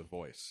do you do the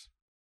voice?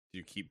 Do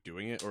you keep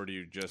doing it, or do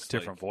you just...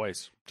 Different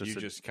voice.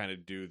 Just kind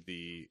of do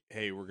the,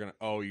 hey, we're going to...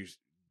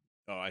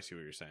 I see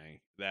what you're saying.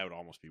 That would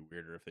almost be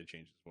weirder if they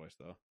changed his voice,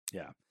 though.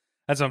 Yeah.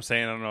 That's what I'm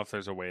saying. I don't know if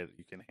there's a way that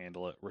you can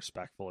handle it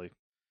respectfully.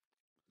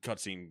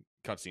 Cutscene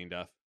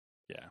death.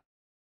 Yeah.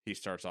 He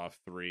starts off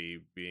 3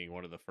 being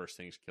one of the first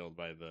things killed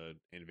by the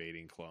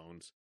invading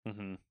clones.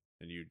 Mm-hmm.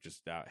 And you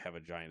just have a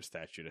giant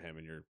statue to him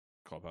in your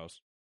clubhouse.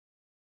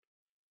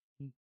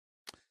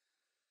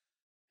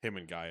 Him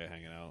and Gaia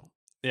hanging out.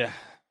 Yeah.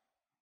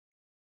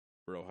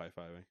 Bro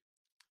high-fiving.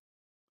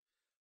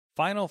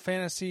 Final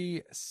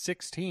Fantasy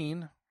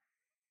 16,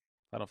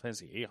 Final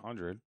Fantasy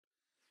 800,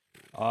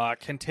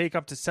 can take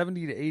up to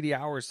 70 to 80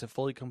 hours to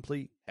fully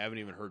complete. Haven't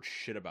even heard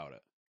shit about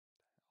it.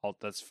 Oh,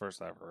 that's the first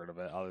I've heard of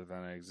it, other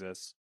than it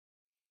exists.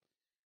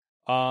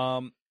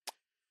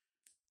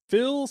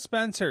 Phil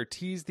Spencer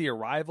teased the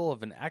arrival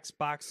of an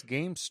Xbox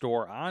game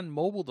store on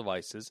mobile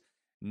devices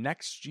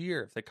next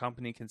year if the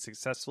company can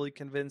successfully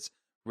convince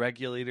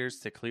regulators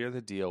to clear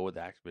the deal with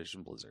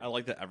Activision Blizzard. I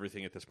like that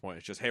everything at this point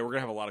is just, hey, we're going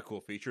to have a lot of cool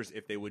features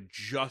if they would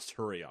just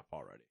hurry up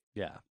already.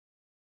 Yeah.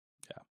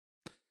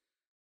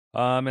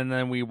 And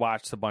then we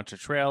watched a bunch of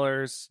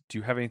trailers. Do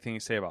you have anything to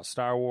say about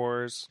Star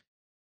Wars?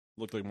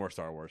 Looked like more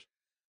Star Wars.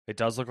 It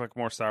does look like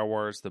more Star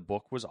Wars. The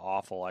book was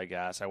awful, I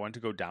guess. I went to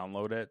go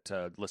download it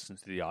to listen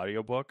to the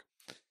audiobook,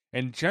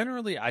 And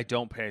generally, I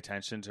don't pay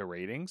attention to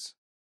ratings.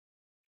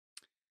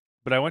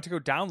 But I went to go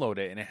download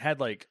it, and it had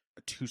like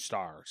 2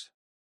 stars.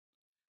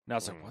 And I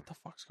was like, what the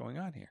fuck's going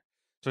on here?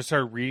 So I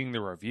started reading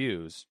the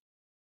reviews.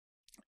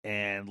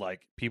 And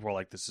like people are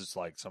like, this is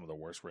like some of the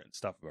worst written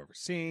stuff I've ever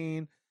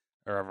seen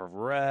or ever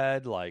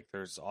read. Like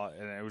there's,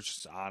 and it was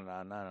just on and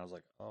on and on. I was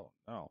like, oh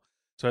no.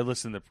 So I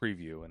listened to the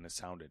preview and it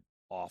sounded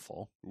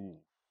awful. Ooh.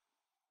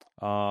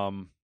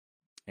 And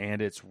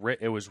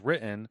it was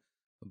written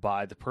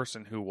by the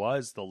person who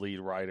was the lead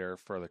writer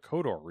for the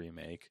KOTOR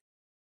remake,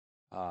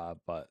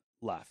 but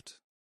left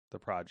the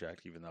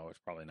project, even though it's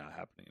probably not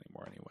happening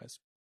anymore anyways.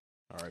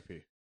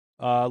 R.I.P.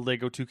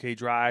 Lego 2K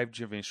Drive.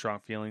 Do you have any strong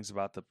feelings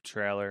about the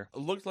trailer? It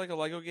looked like a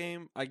Lego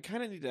game. I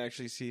kind of need to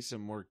actually see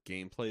some more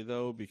gameplay,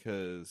 though,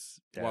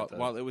 because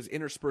while it was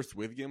interspersed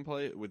with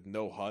gameplay, with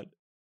no HUD.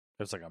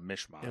 It was like a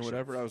mishmash. And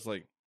whatever, I was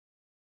like,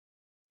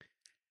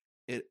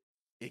 it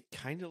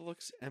kind of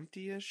looks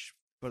empty-ish,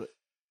 but...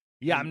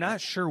 Yeah, I'm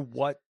not sure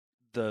what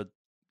the...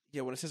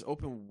 Yeah, when it says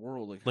open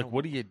world, like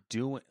what are you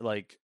doing?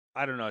 Like,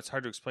 I don't know. It's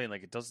hard to explain.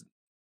 Like, it doesn't...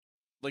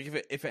 Like,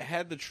 if it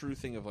had the true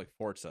thing of, like,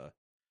 Forza...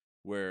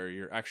 where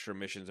your extra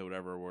missions or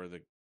whatever were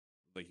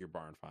like your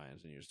barn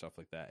finds and your stuff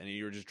like that, and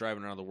you were just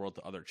driving around the world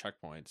to other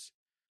checkpoints.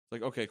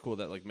 Like, okay, cool,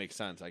 that like makes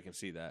sense. I can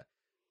see that.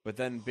 But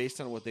then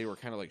based on what they were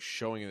kind of like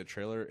showing in the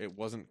trailer, it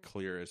wasn't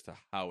clear as to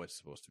how it's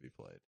supposed to be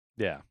played.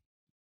 Yeah.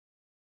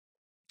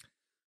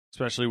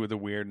 Especially with the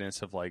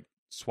weirdness of like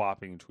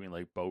swapping between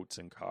like boats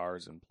and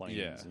cars and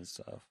planes and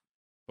stuff.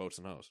 Boats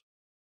and hoes.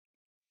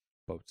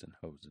 Boats and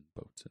hoes and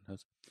boats and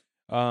hoes.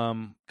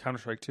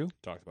 Counter-Strike 2.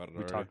 Talked about it We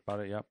already. talked about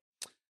it, yep.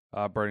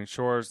 Burning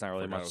Shores, not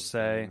really much to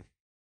say.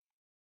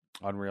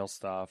 Unreal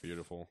stuff.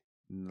 Beautiful.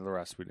 The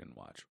rest we didn't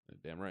watch.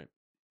 Damn right.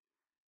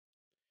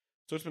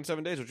 So it's been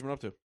 7 days. What you been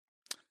up to?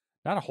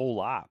 Not a whole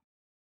lot,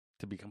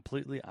 to be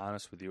completely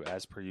honest with you,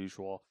 as per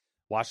usual.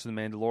 Watched The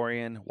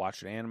Mandalorian,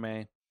 watched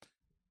anime.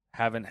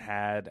 Haven't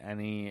had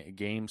any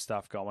game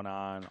stuff going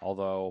on,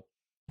 although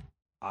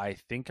I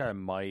think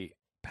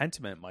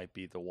Pentiment might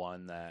be the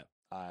one that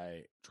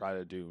I try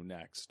to do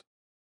next.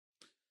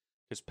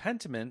 Because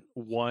Pentiment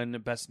won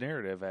Best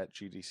Narrative at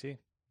GDC.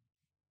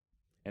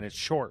 And it's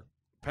short.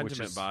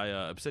 Pentiment by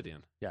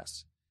Obsidian.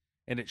 Yes.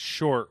 And it's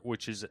short,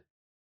 which is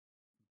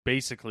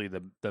basically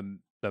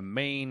the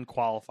main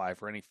qualifier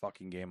for any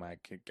fucking game I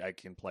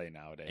can play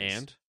nowadays.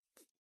 And?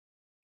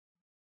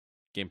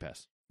 Game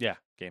Pass. Yeah,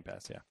 Game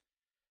Pass, yeah.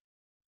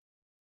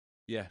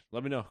 Yeah,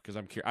 let me know, because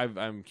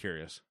I'm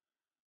curious.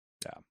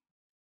 Yeah.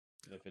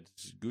 If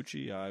it's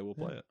Gucci, I will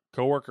play it.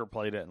 Coworker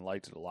played it and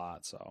liked it a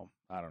lot, so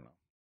I don't know.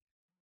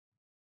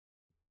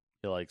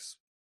 He likes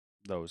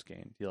those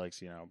games. He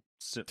likes,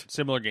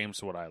 similar games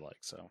to what I like.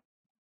 So,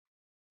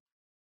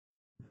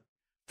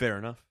 fair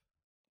enough.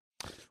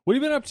 What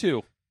have you been up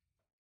to?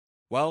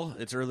 Well,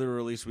 it's early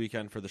release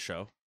weekend for the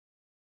show,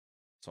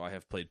 so I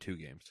have played 2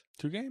 games.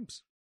 2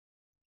 games,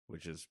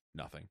 which is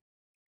nothing.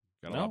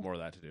 Got a lot more of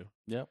that to do.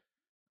 Yep.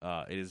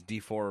 It is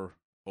D4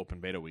 open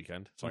beta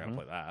weekend, so I gotta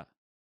play that.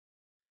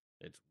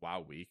 It's WoW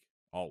week,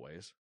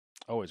 always.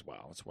 Always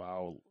WoW. It's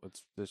WoW.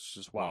 It's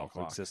just WoW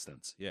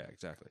existence. Yeah,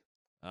 exactly.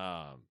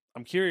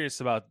 I'm curious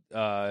about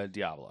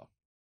Diablo.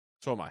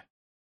 So am I.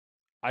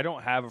 I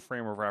don't have a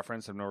frame of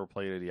reference. I've never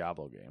played a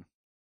Diablo game.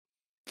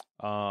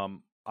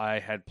 I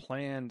had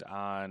planned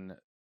on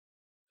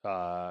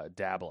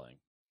dabbling.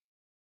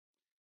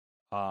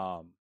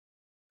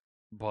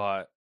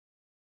 But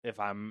if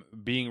I'm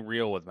being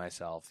real with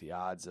myself, the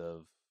odds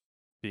of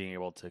being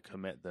able to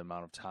commit the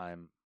amount of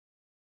time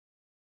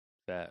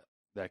that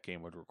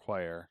game would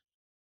require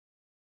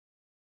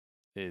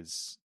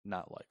is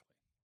not likely.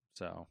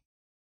 So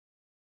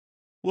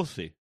we'll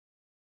see.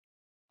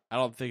 I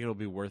don't think it'll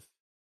be worth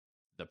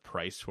the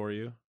price for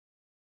you.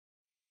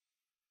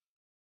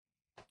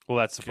 Well,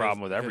 that's the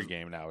problem with every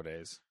game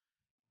nowadays.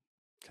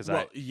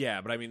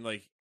 Yeah, but I mean,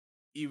 like,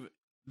 even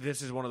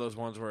this is one of those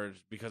ones where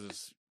it's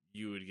because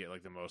you would get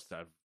like the most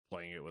out of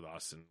playing it with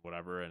us and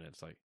whatever, and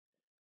it's like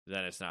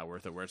then it's not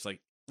worth it. Where it's like,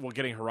 well,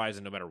 getting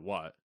Horizon no matter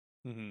what,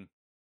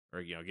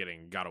 or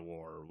getting God of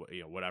War,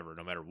 or whatever,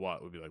 no matter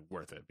what, would be like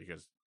worth it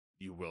because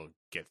you will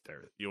get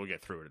there. You will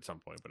get through it at some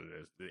point, but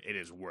it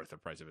is worth the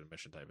price of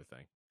admission type of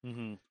thing.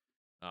 Mm-hmm.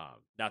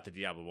 Not that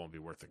Diablo won't be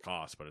worth the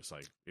cost, but it's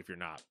like if you're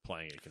not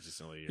playing it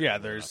consistently,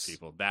 there's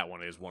people. That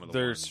one is one of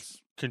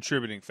there's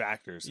contributing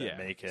factors that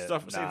make it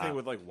stuff. Same thing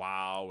with like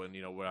WoW and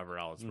whatever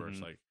else, where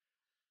it's like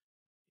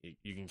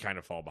you can kind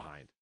of fall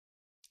behind,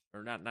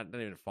 or not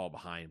even fall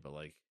behind, but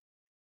like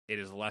it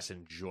is less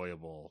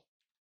enjoyable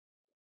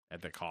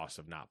at the cost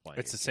of not playing.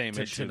 It's the same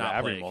issue that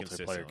every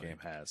multiplayer game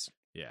has.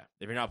 Yeah,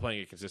 if you're not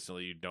playing it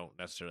consistently, you don't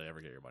necessarily ever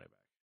get your money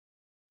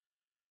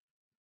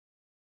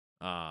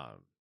back.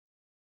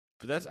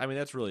 But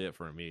that's really it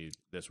for me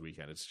this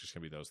weekend. It's just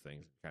gonna be those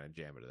things, kind of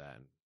jam into that.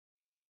 And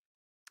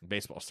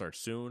baseball starts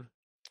soon.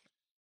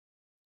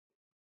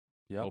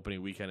 Yeah,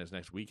 opening weekend is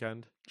next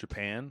weekend.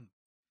 Japan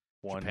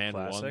won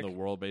the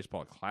World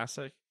Baseball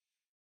Classic.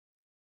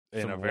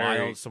 In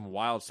some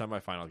wild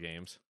semifinal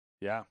games.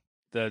 Yeah,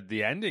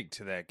 The ending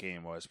to that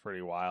game was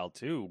pretty wild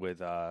too, with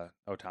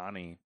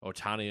Ohtani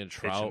and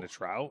Trout. pitching to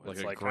Trout.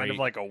 It's like kind of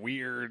like a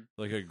weird,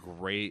 like a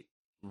great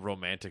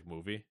romantic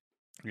movie.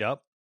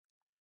 Yep.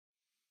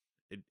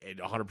 It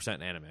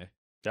 100% anime.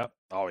 Yep.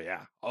 Oh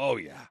yeah.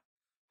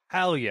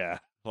 Hell yeah.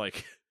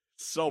 Like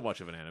so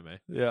much of an anime.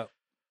 Yeah.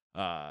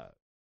 But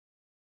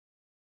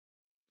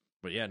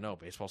yeah, no,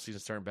 baseball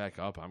season's starting back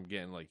up. I'm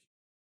getting like,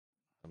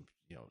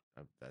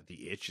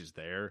 the itch is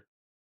there.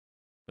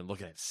 Been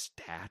looking at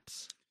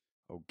stats.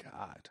 Oh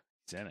God,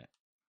 it's in it.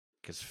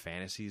 Because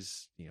fantasy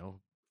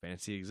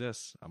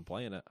exists. I'm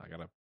playing it. I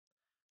gotta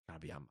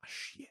be on my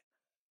shit.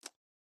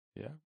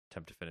 Yeah.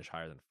 Attempt to finish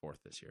higher than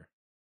 4th this year.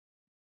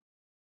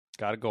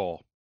 Got a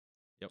goal.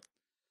 Yep.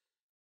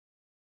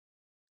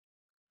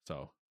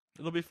 So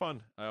it'll be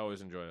fun. I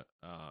always enjoy it.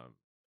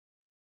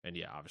 And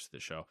yeah, obviously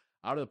the show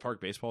Out of the Park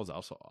Baseball is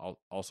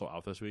also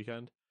out this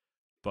weekend,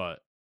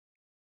 but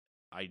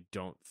I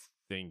don't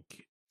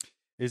think.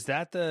 Is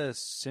that the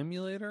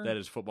simulator? That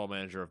is Football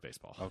Manager of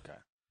Baseball. Okay.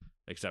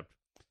 Except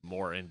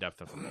more in depth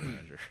than Football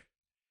Manager.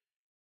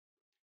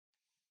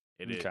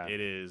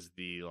 It is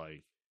the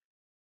like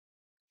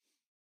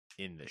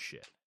in the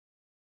shit.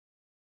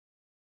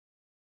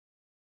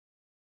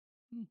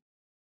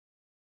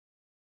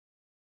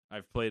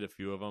 I've played a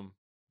few of them.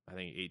 I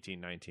think 18,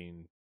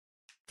 19,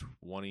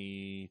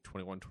 20,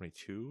 21,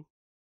 22.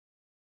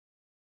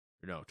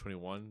 Or no,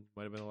 21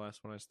 might have been the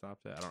last one I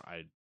stopped at.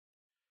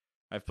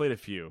 I've played a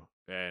few,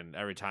 and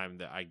every time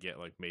that I get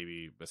like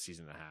maybe a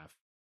season and a half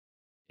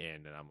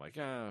in, and I'm like,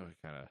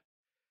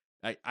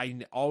 I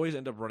always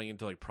end up running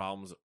into like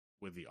problems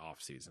with the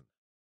off season.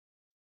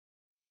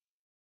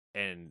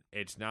 And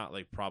it's not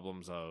like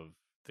problems of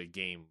the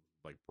game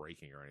like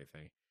breaking or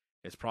anything.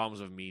 It's problems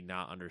of me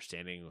not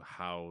understanding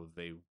how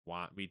they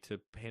want me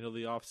to handle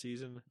the off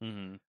season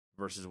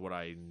versus what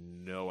I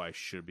know I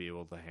should be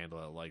able to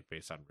handle it like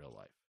based on real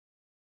life.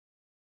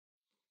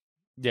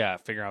 Yeah,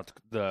 figure out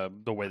the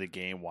way the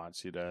game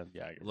wants you to.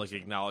 Yeah, like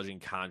acknowledging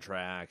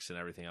contracts and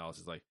everything else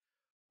is like,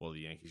 well,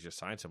 the Yankees just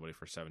signed somebody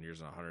for 7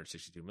 years and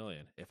 $162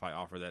 million. If I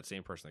offer that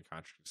same person the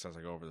contract, it sounds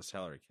like over the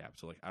salary cap.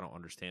 So like, I don't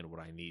understand what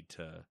I need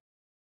to.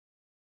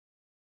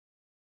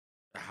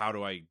 How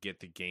do I get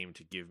the game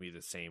to give me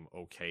the same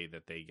okay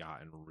that they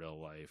got in real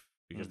life?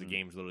 Because the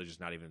game's literally just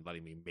not even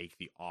letting me make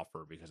the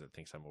offer because it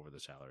thinks I'm over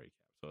the salary cap.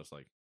 So it's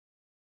like,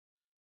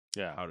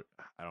 yeah,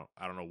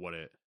 I don't know what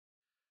it.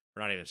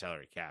 Or not even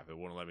salary cap. It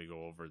wouldn't let me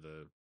go over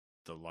the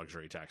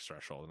luxury tax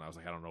threshold, and I was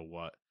like, I don't know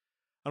what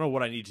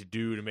I need to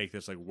do to make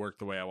this like work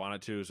the way I want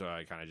it to. So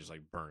I kind of just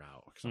like burn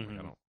out because I'm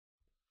like,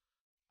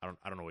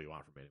 I don't know what you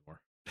want from me anymore.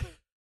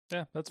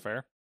 Yeah, that's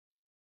fair.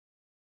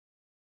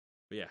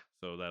 But yeah,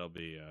 so that'll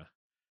be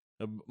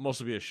it'll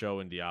mostly be a show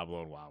in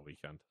Diablo and WoW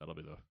weekend.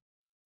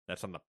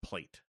 That's on the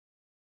plate.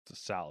 It's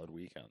a solid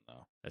weekend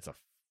though. It's a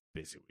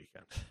busy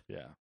weekend.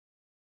 Yeah.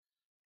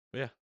 But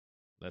yeah,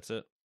 that's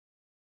it.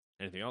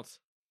 Anything else?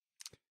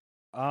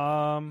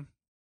 Might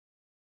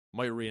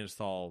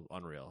reinstall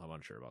Unreal. I'm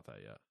unsure about that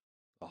yet.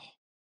 Oh,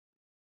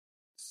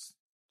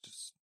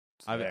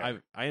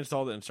 I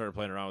installed it and started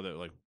playing around with it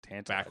like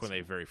back when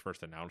they very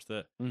first announced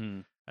it,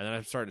 and then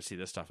I'm starting to see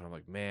this stuff, and I'm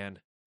like, man,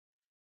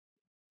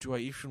 do I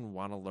even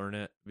want to learn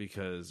it?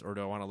 Or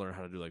do I want to learn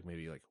how to do like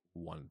maybe like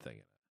one thing in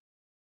it?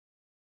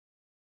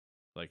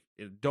 Like,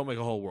 don't make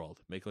a whole world.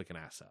 Make like an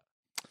asset.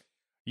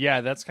 Yeah,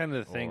 that's kind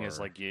of the thing.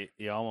 Is like you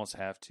almost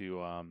have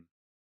to.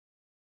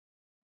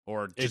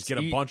 Or just get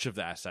a bunch of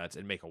the assets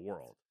and make a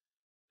world.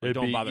 Like,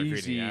 don't bother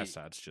creating the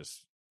assets,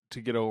 just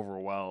to get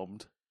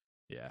overwhelmed.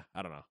 Yeah,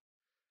 I don't know.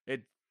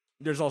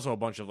 There's also a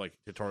bunch of like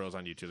tutorials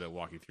on YouTube that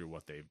walk you through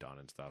what they've done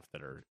and stuff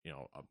that are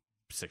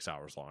 6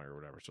 hours long or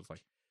whatever. So it's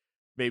like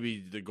maybe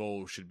the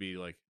goal should be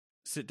like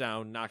sit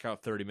down, knock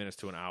out 30 minutes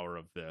to an hour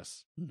of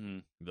this,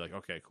 and be like,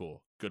 okay,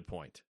 cool, good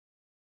point.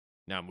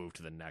 Now move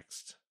to the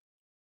next,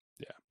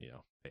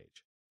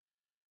 page.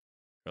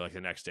 Or like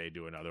the next day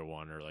do another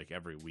one, or like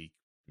every week.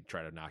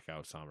 Try to knock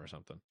out some or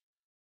something,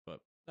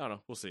 but I don't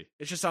know. We'll see.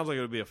 It just sounds like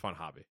it would be a fun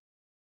hobby.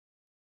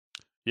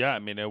 Yeah, I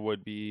mean, it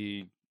would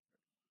be.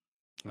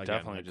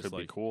 Definitely could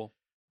be cool.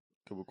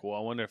 Could be cool.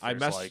 I wonder if I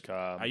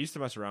used to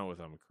mess around with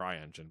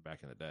CryEngine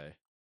back in the day.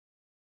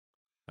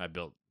 I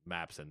built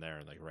maps in there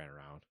and like ran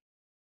around.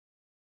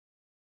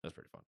 That's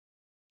pretty fun.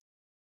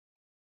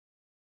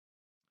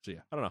 So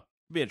yeah, I don't know.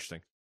 It'd be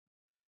interesting.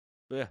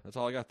 But yeah, that's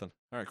all I got then.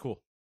 All right, cool.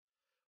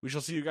 We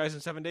shall see you guys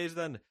in 7 days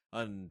then.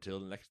 Until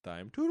next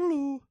time.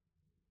 Toodaloo.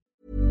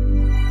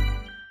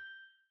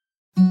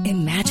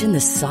 Imagine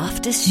the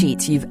softest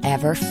sheets you've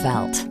ever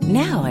felt.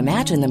 Now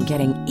imagine them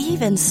getting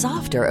even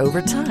softer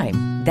over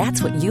time.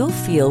 That's what you'll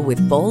feel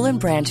with Boll &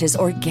 Branch's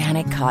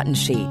organic cotton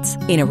sheets.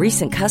 In a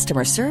recent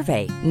customer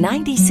survey,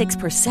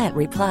 96%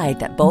 replied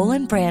that Boll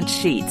 & Branch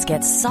sheets get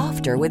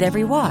softer with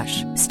every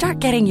wash. Start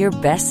getting your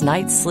best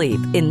night's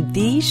sleep in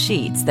these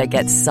sheets that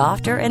get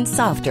softer and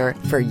softer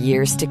for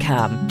years to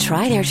come.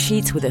 Try their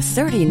sheets with a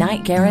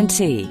 30-night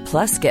guarantee.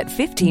 Plus, get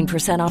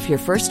 15% off your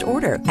first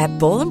order at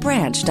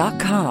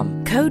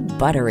bollandbranch.com. Code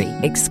BUTTERY.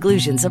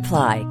 Exclusions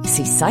apply.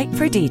 See site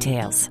for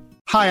details.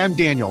 Hi, I'm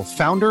Daniel,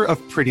 founder of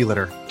Pretty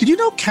Litter. Did you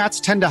know cats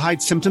tend to hide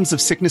symptoms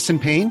of sickness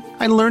and pain?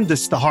 I learned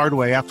this the hard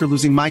way after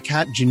losing my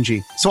cat,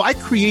 Gingy. So I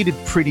created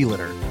Pretty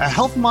Litter, a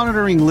health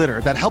monitoring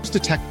litter that helps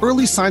detect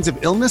early signs of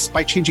illness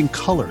by changing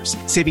colors,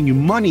 saving you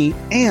money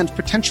and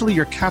potentially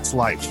your cat's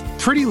life.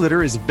 Pretty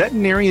Litter is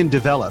veterinarian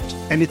developed,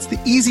 and it's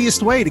the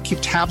easiest way to keep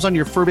tabs on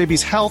your fur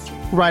baby's health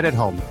right at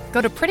home.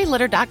 Go to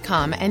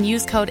prettylitter.com and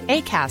use code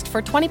ACAST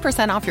for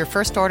 20% off your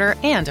first order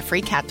and a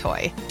free cat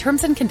toy.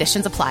 Terms and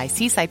conditions apply.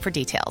 See site for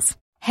details.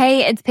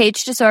 Hey, it's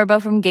Paige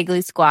DeSorbo from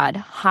Giggly Squad.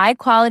 High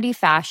quality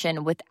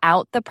fashion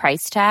without the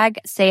price tag.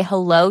 Say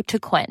hello to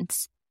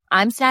Quince.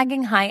 I'm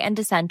snagging high-end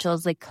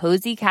essentials like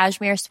cozy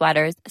cashmere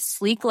sweaters,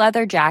 sleek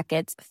leather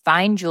jackets,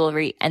 fine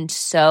jewelry, and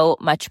so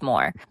much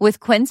more. With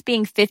Quince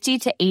being 50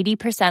 to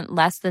 80%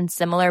 less than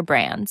similar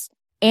brands.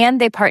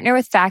 And they partner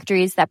with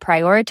factories that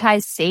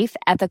prioritize safe,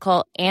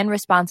 ethical, and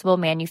responsible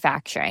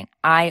manufacturing.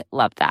 I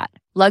love that.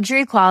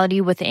 Luxury quality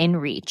within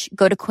reach.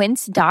 Go to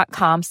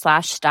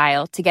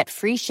quince.com/style to get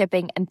free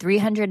shipping and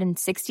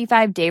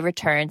 365-day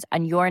returns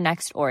on your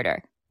next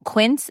order.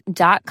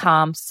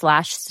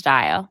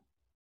 Quince.com/style.